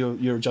lower it to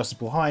your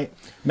adjustable height.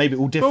 Maybe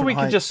all different heights.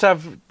 Well, we could just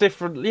have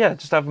different,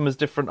 just have them as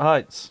different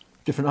heights.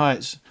 Different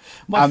heights.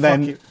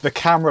 Then the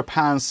camera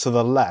pans to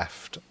the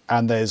left,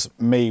 and there's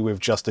me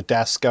with just a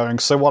desk going,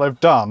 so what I've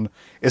done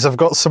is I've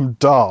got some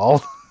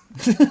Dahl.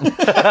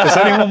 Does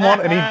anyone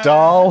want any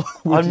Dahl?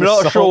 I'm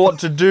not sure what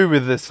to do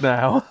with this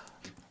now.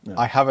 No.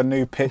 I have a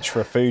new pitch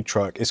for a food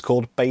truck. It's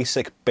called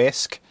Basic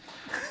Bisque.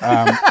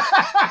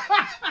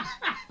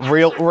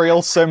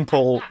 Real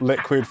simple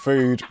liquid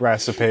food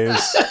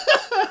recipes.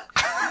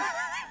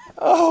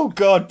 Oh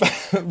God!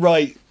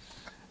 Right.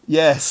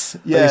 Yes.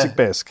 Yeah. Basic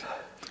Bisque.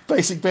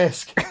 Basic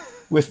Bisque.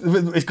 With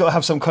it's got to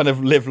have some kind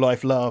of live,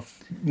 life,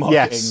 laugh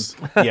marketing.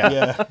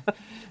 Yes.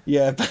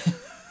 Yeah.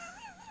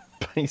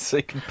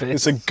 Basic Bisque.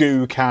 It's a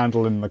goo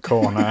candle in the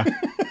corner.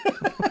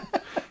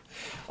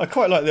 I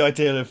quite like the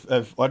idea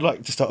of I'd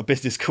like to start a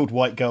business called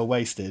White Girl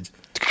Wasted,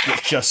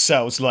 which just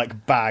sells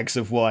like bags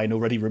of wine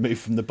already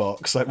removed from the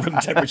box, like room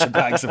temperature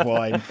bags of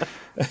wine.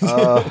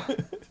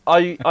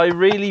 I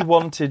really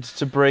wanted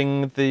to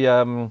bring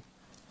the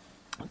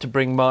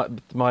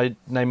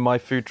my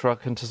food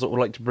truck, and to sort of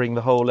like to bring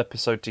the whole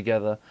episode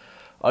together.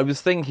 I was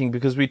thinking,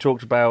 because we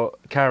talked about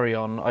Carry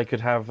On, I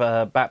could have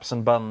Baps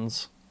and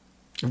Buns.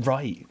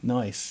 Right,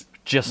 nice.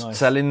 Just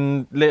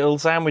selling little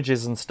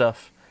sandwiches and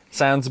stuff.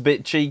 Sounds a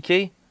bit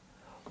cheeky,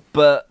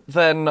 but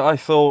then I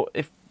thought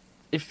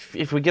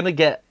if we're gonna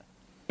get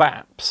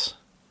Baps,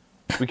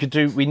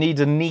 we need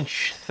a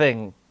niche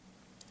thing,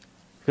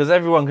 because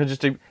everyone can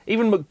just do.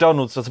 Even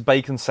McDonald's does a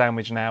bacon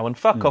sandwich now, and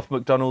fuck off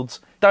McDonald's.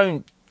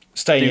 Don't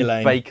stay in your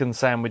lane. Bacon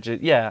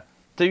sandwiches. Yeah,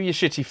 do your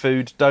shitty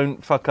food.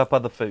 Don't fuck up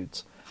other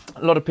foods.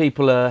 A lot of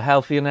people are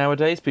healthier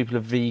nowadays. People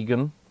are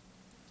vegan.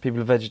 People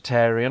are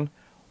vegetarian.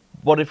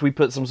 What if we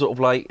put some sort of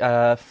like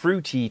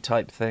fruity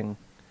type thing?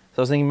 So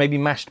I was thinking maybe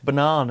mashed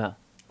banana.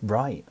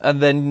 Right. And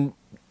then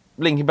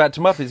linking back to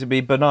Muppets, it'd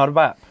be banana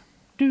bap.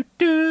 Do,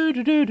 do,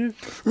 do, do, do.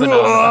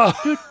 Banana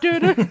bap. Do, do,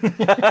 do.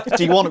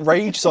 Do you want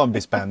rage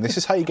zombies, Ben? This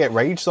is how you get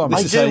rage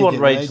zombies. I do want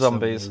rage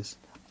zombies.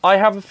 I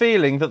have a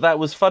feeling that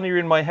was funnier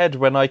in my head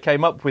when I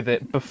came up with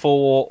it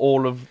before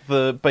all of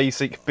the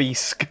basic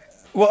bisque.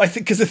 Well, I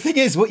think because the thing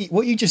is,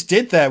 what you just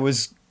did there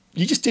was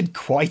you just did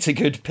quite a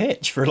good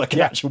pitch for like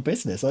an actual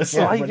business. I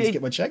saw ready to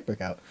get my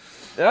checkbook out.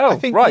 Oh, I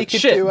think right, you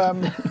could shit.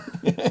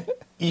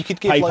 You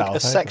could give PayPal, like a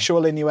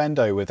sexual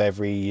innuendo with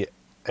every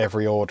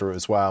order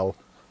as well,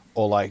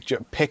 or like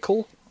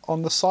pickle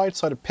on the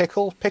side of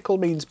pickle. Pickle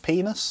means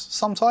penis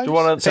sometimes. Do you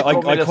want to? So I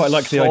quite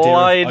like the idea of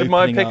slide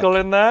my opening pickle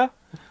in there.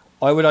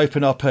 I would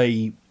open up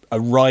a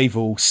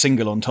rival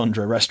single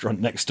entendre restaurant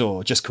next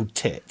door just called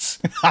Tits,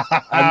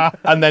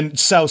 and then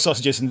sell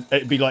sausages, and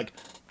it'd be like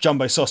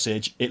jumbo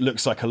sausage. It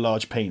looks like a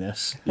large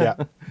penis. Yeah.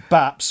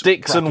 Baps,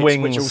 dicks and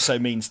wings, which also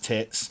means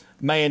tits.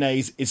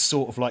 Mayonnaise is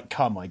sort of like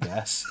cum, I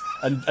guess,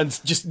 and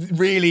just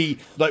really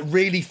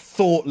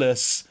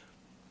thoughtless,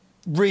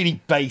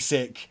 really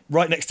basic.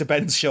 Right next to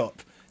Ben's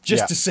shop,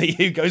 just to see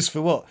who goes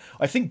for what.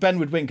 I think Ben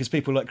would win because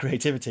people like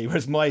creativity,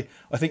 whereas I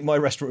think my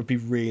restaurant would be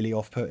really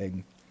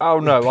off-putting. Oh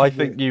no, I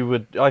think you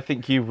would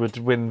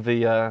win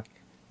the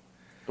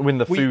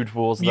food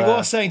wars there. You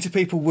are saying to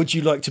people, would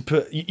you like to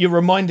put... You're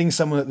reminding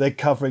someone that they're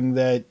covering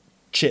their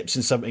chips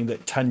in something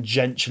that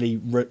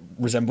tangentially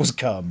resembles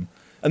cum.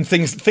 and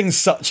things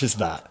such as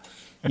that.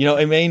 You know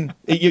what I mean?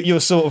 You're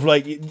sort of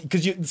like,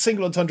 because you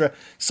single entendre,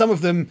 some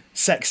of them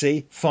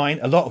sexy, fine.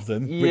 A lot of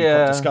them really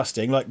quite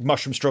disgusting, like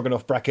mushroom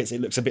stroganoff brackets.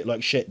 It looks a bit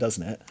like shit,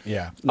 doesn't it?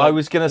 Yeah. Like, I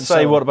was going to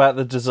say, what about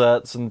the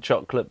desserts and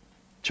chocolate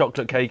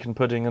cake and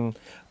pudding and?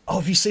 Oh,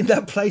 have you seen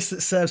that place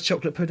that serves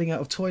chocolate pudding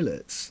out of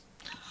toilets?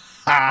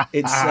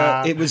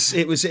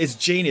 It's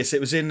genius.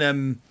 It's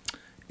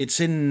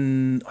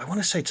in I want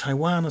to say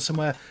Taiwan or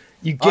somewhere.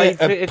 You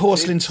get a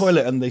porcelain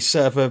toilet and they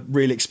serve a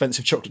really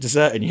expensive chocolate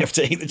dessert, and you have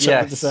to eat the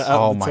chocolate dessert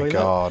out of the toilet. Oh my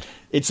god!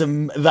 It's the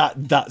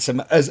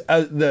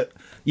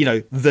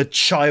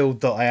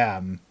child that I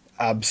am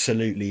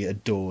absolutely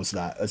adores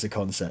that as a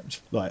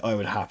concept. Like I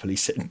would happily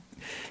sit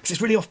because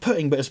it's really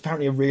off-putting, but it's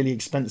apparently a really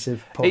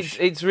expensive posh.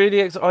 It's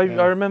really. I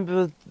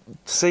remember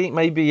seeing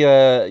maybe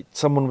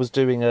someone was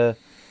doing an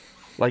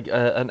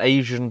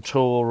Asian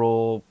tour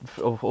or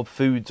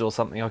foods or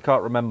something. I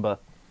can't remember.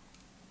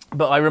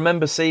 But I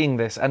remember seeing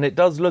this, and it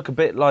does look a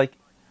bit like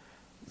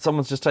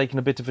someone's just taken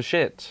a bit of a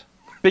shit.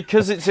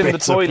 Because it's in the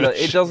toilet,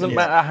 it doesn't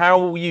matter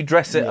how you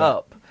dress it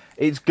up,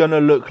 it's going to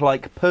look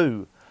like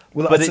poo.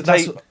 Well, but it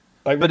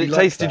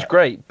tasted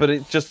great, but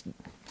it just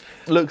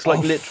looks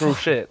like literal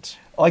shit.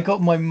 I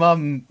got my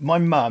mum,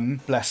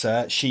 bless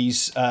her,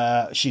 she's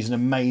an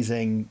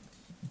amazing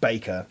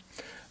baker,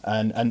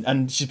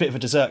 and she's a bit of a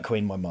dessert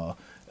queen, my ma.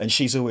 And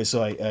she's always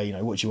like,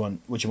 what do you want?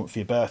 What do you want for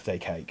your birthday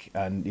cake?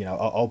 And I'll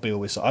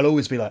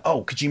always be like,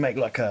 oh, could you make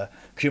like a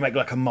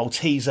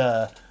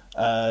Malteser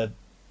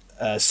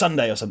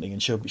sundae or something?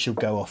 And she'll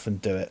go off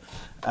and do it.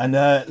 And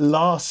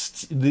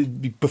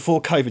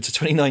before COVID to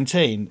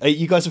 2019,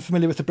 you guys are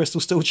familiar with the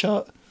Bristol stool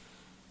chart?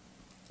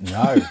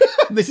 No.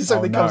 This is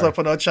something that comes up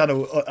on our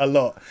channel a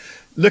lot.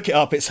 Look it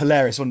up; it's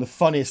hilarious. One of the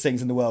funniest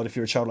things in the world. If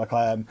you're a child like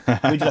I am,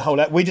 we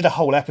did a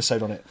whole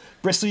episode on it.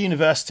 Bristol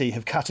University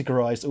have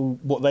categorised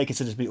what they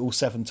consider to be all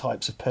 7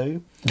 types of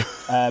poo,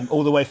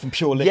 all the way from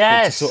pure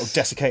liquid to sort of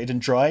desiccated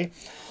and dry.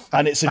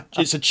 And it's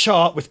a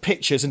chart with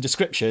pictures and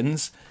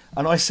descriptions.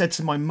 And I said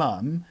to my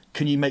mum,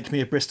 "Can you make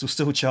me a Bristol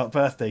stool chart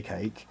birthday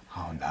cake?"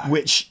 Oh no!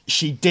 Which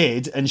she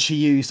did, and she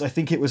used. I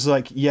think it was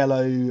like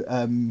yellow.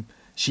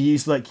 She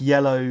used like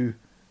yellow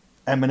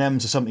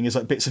M&Ms or something as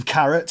like bits of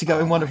carrot to go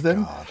in one of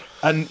them. God.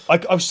 And I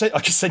can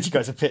send you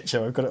guys a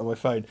picture. I've got it on my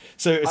phone.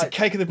 So it's a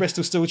cake of the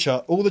Bristol stool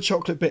chart, all the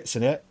chocolate bits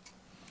in it,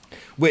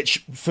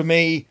 which for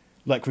me,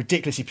 like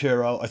ridiculously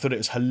puerile. I thought it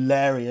was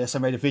hilarious. I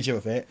made a video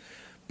of it.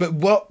 But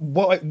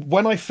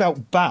when I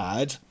felt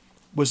bad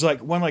was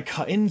like when I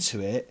cut into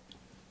it,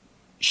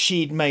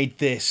 she'd made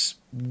this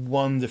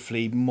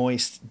wonderfully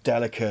moist,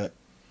 delicate,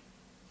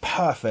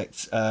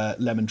 perfect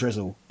lemon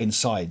drizzle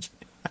inside.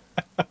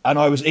 And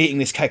I was eating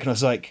this cake and I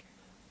was like,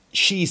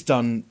 she's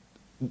done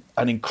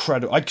an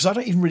incredible, because I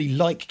don't even really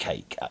like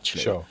cake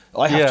actually. Sure.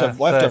 I have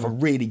to have a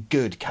really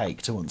good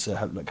cake to want to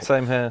have look.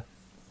 Same here.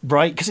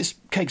 Right, because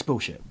cake's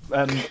bullshit.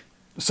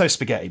 So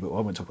spaghetti, but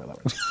I won't talk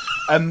about that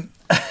one.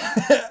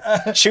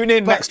 Tune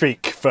in next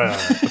week for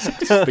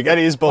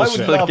Spaghetti is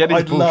Bullshit.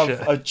 I'd love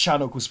a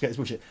channel called Spaghetti is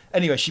Bullshit.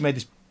 Anyway, she made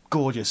this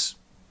gorgeous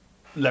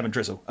lemon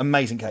drizzle,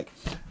 amazing cake,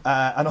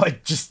 and I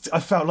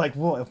felt like,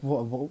 what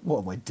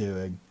am I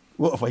doing?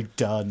 What have I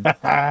done?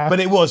 But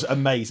it was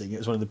amazing. It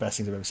was one of the best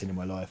things I've ever seen in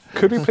my life.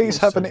 Could we please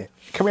have an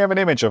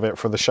image of it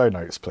for the show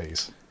notes,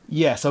 please?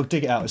 Yes, I'll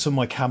dig it out. It's on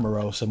my camera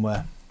roll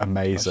somewhere.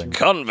 Amazing.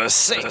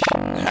 Conversation.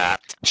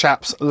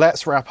 Chaps,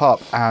 let's wrap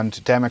up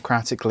and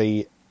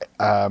democratically,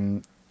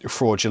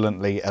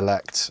 fraudulently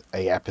elect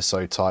a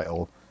episode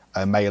title.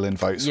 Mail-in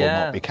votes will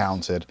not be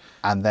counted.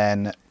 And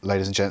then,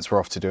 ladies and gents, we're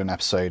off to do an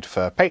episode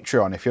for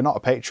Patreon. If you're not a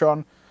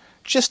patron,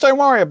 just don't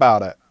worry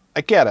about it.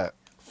 I get it.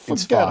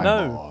 It's fine.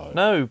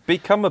 No,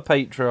 become a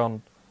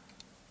patron.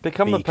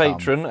 Become a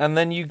patron, and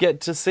then you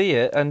get to see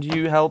it, and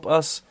you help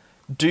us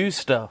do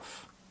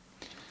stuff.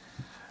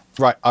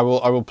 Right, I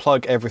will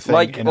plug everything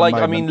in a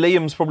moment. I mean,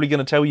 Liam's probably going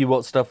to tell you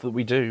what stuff that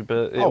we do,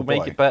 but it'll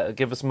make it better.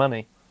 Give us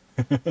money.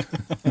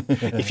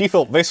 If you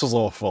thought this was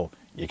awful,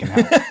 you can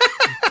have it.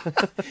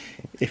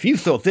 If you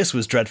thought this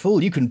was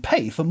dreadful, you can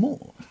pay for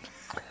more.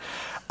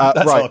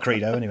 That's our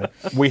credo, anyway.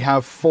 We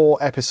have 4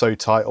 episode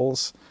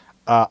titles.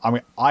 I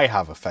mean, I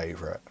have a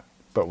favourite,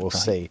 but we'll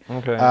see.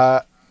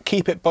 Okay.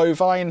 Keep It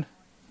Bovine.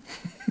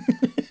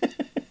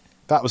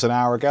 That was an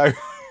hour ago.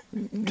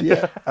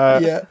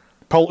 Yeah.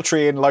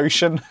 Poultry in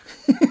Lotion.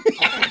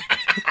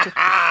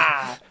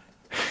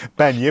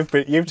 Ben,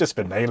 you've just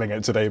been nailing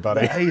it today,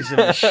 buddy. He's a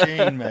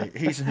machine, mate.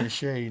 He's a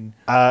machine.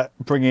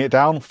 Bringing it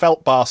down,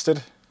 Felt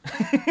Bastard.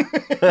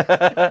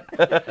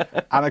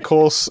 And of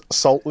course,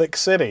 Salt Lick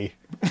City.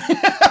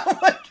 Oh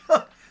my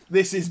God.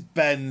 This is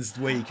Ben's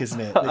week, isn't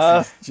it?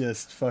 This is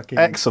just fucking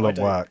excellent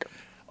work.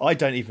 I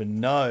don't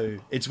even know.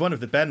 It's one of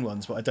the Ben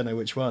ones, but I don't know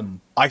which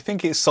one. I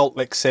think it's Salt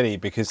Lick City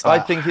because I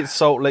think it's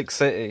Salt Lick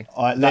City.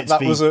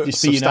 That was a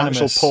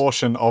substantial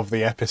portion of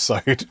the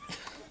episode.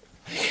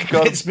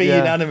 Let's be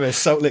unanimous.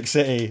 Salt Lick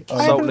City.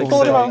 I haven't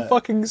thought about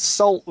fucking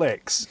Salt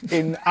Licks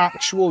in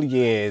actual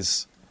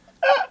years.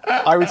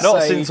 I would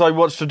Not say since I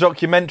watched a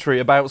documentary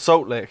about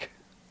Salt Lick.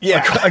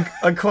 Yeah.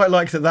 I quite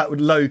like that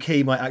would low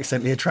key might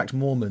accidentally attract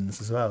Mormons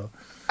as well.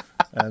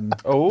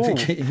 Oh,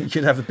 You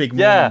could have a big Mormon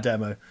Yeah.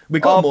 demo.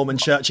 We've got a Mormon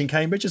church in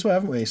Cambridge as well,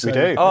 haven't we? So, We do.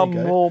 there you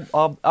go.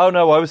 oh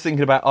no, I was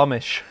thinking about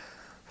Amish.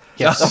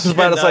 Yes. I was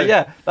about to No. say,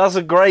 yeah, that's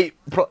a great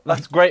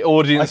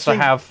audience I to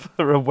think- have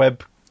for a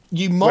web.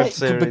 You might,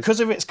 series. because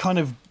of its kind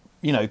of,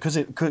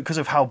 because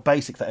of how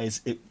basic that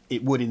is,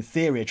 it would in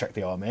theory attract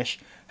the Amish.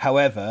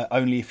 However,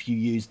 only if you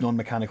use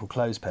non-mechanical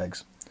clothes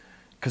pegs,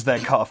 because they're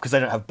cut off, because they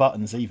don't have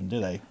buttons even, do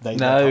they?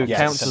 No, they're cut off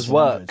counts in as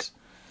work. 1700s.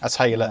 That's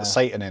how you let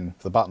Satan in,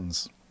 the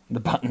buttons. The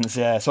buttons,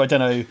 yeah. So I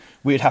don't know.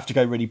 We'd have to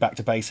go really back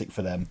to basic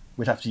for them.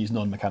 We'd have to use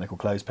non-mechanical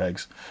clothes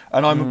pegs.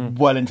 And I'm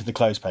well into the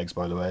clothes pegs,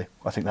 by the way.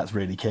 I think that's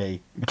really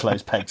key.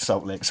 Clothes pegs,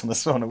 salt licks on the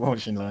sauna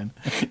washing line.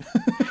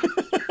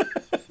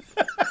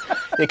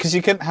 Yeah, because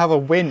you couldn't have a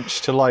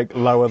winch to like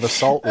lower the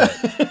salt lick,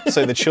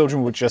 so the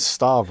children would just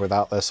starve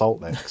without their salt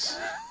licks.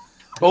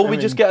 Or we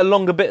just get a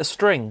longer bit of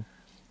string.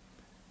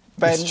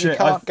 Ben, It's you true.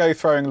 can't go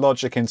throwing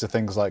logic into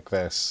things like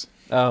this.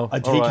 Oh, He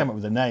all right. came up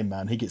with a name,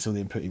 man. He gets all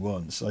the input he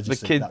wants. I just The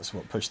think kid- that's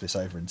what pushed this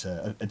over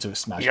into a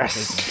smash Yes.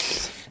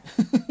 business.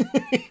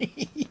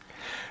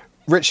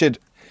 Richard,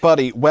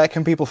 buddy, where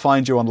can people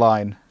find you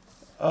online?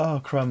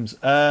 Oh, crumbs.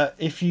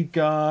 If you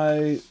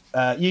go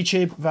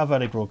YouTube,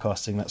 Valverde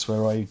Broadcasting, that's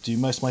where I do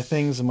most of my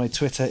things, and my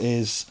Twitter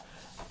is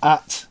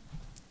at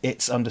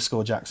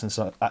its_Jackson.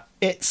 So at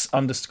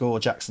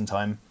its_Jackson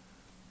time.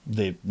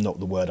 Not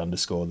the word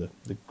underscore, the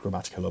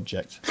grammatical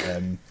object.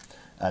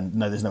 And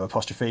no, there's no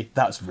apostrophe.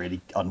 That's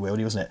really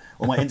unwieldy, wasn't it?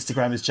 Well, my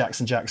Instagram is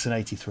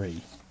JacksonJackson83.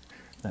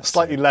 That's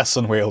Slightly less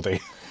unwieldy.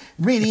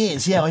 really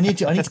is, yeah. I need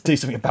to do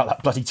something about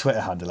that bloody Twitter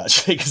handle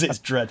actually, because it's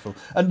dreadful.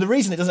 And the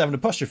reason it doesn't have an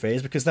apostrophe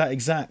is because that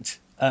exact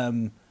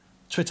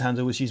Twitter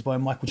handle was used by a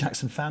Michael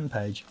Jackson fan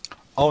page.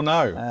 Oh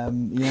no.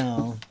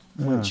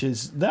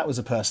 That was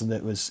a person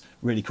that was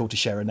really cool to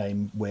share a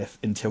name with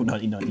until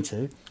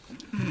 1992.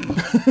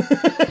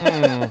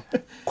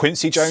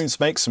 Quincy Jones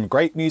makes some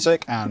great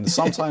music, and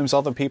sometimes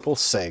other people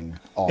sing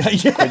on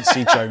Yeah.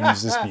 Quincy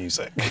Jones's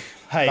music.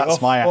 Hey,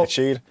 That's my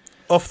attitude.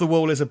 Off the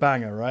Wall is a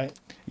banger, right?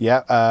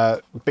 Yeah,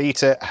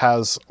 Beat It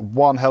has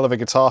one hell of a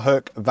guitar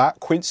hook. That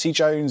Quincy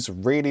Jones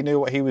really knew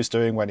what he was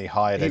doing when he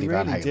hired Eddie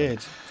Van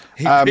Halen.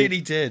 He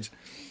really did.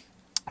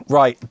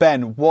 Right,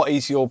 Ben, what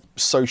is your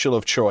social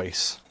of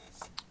choice?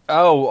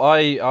 Oh,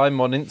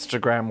 I'm on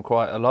Instagram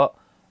quite a lot,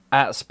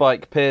 at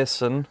Spike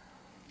Pearson,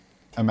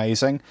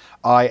 Amazing.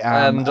 I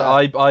am... and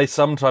I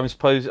sometimes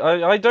post.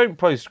 I don't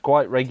post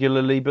quite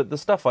regularly, but the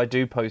stuff I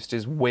do post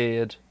is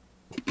weird.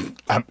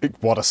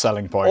 what a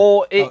selling point.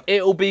 Or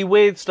it'll be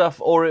weird stuff,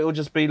 or it'll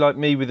just be like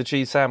me with a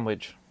cheese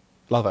sandwich.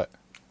 Love it.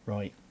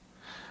 Right.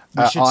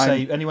 We should I'm-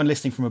 say, anyone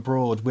listening from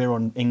abroad, we're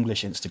on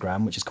English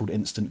Instagram, which is called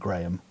Instant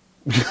Graham.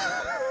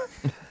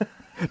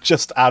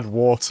 Just add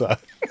water.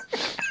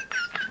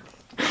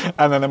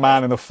 And then a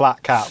man in a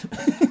flat cap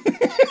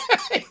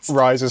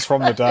rises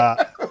from the dirt.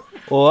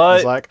 All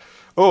He's right. like,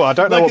 oh, I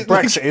don't know what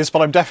Like- Brexit is,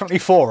 but I'm definitely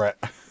for it.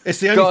 It's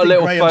the Got a only thing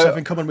little Grahams photo- have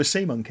in common with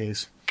sea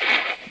monkeys.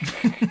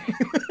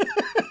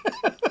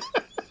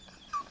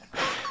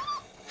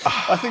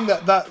 I think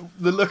that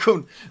the look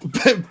on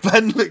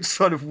Ben looks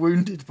kind of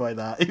wounded by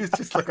that. He was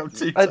just like, I'm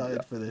too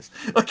tired for this.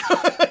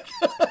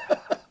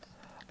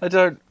 I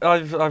don't.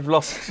 I've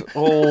lost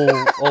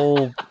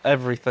all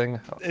everything.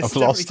 It's I've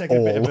definitely lost taken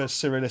a bit of all. a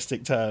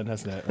surrealistic turn,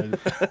 hasn't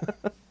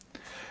it?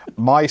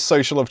 My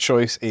social of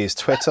choice is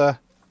Twitter,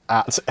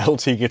 at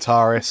LT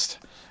Guitarist.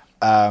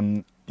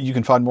 You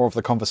can find more of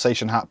the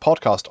Conversation Hat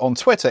podcast on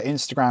Twitter,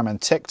 Instagram,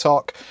 and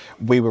TikTok.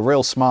 We were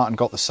real smart and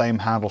got the same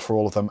handle for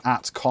all of them,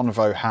 at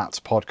Convo Hat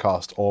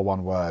Podcast, all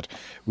one word.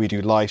 We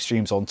do live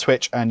streams on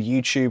Twitch and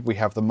YouTube. We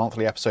have the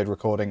monthly episode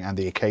recording and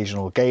the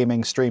occasional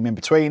gaming stream in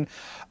between.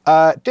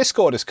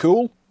 Discord is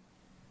cool. ...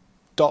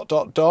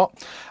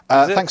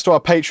 Thanks to our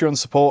Patreon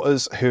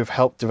supporters who have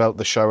helped develop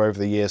the show over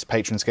the years.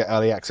 Patrons get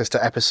early access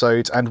to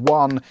episodes and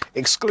one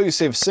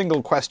exclusive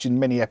single question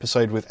mini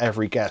episode with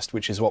every guest,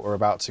 which is what we're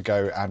about to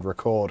go and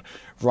record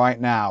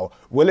right now.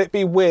 Will it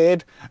be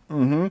weird?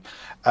 Oh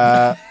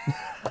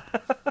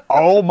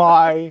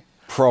my,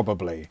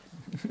 probably.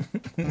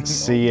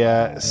 See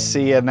ya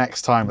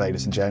next time,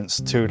 ladies and gents.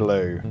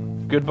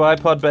 Toodaloo. Goodbye,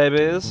 pod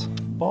babies.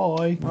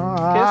 Bye.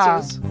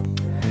 Kisses.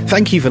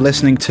 Thank you for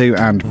listening to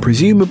and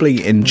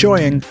presumably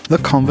enjoying the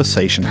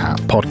Conversation Hat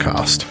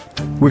podcast.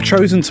 We've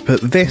chosen to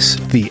put this,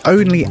 the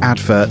only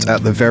advert,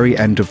 at the very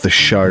end of the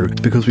show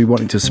because we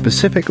wanted to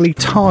specifically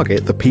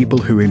target the people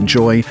who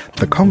enjoy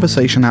the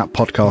Conversation Hat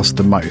podcast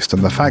the most.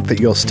 And the fact that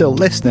you're still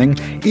listening,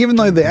 even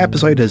though the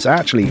episode has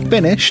actually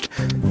finished,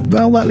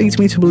 well, that leads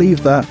me to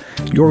believe that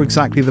you're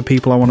exactly the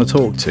people I want to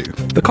talk to.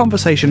 The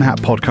Conversation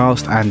Hat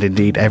podcast, and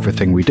indeed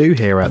everything we do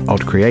here at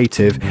Odd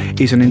Creative,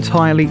 is an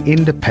entirely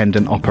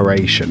independent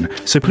operation.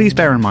 So please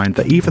bear in mind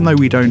that even though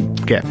we don't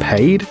get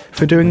paid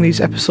for doing these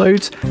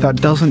episodes, that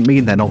doesn't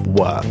mean they're not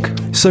work.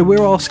 So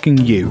we're asking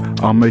you,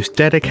 our most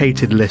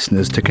dedicated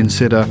listeners, to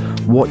consider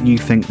what you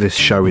think this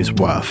show is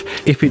worth.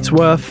 If it's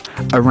worth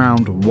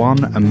around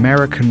 $1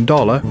 American,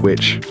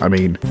 which, I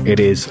mean, it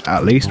is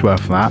at least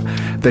worth that,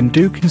 then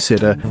do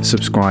consider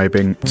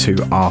subscribing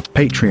to our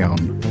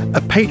Patreon.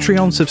 A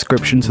Patreon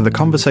subscription to the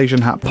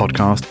Conversation Hat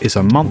podcast is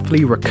a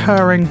monthly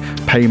recurring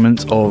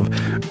payment of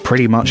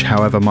pretty much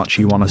however much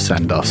you want to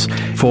send us.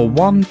 For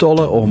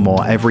 $1 or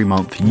more every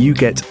month, you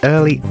get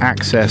early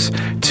access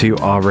to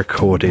our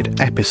recorded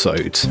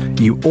episodes.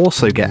 You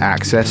also get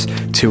access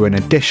to an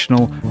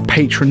additional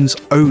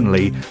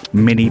patrons-only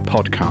mini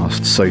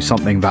podcast, so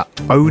something that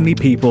only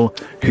people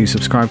who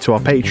subscribe to our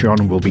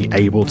Patreon will be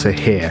able to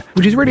hear,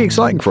 which is really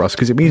exciting for us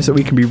because it means that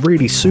we can be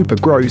really super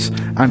gross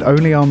and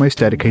only our most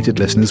dedicated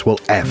listeners will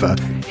ever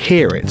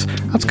hear it.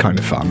 That's kind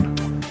of fun.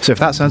 So if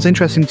that sounds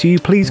interesting to you,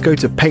 please go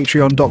to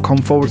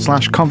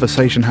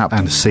patreon.com/conversationhat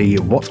and see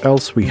what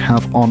else we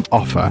have on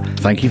offer.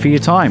 Thank you for your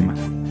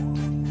time.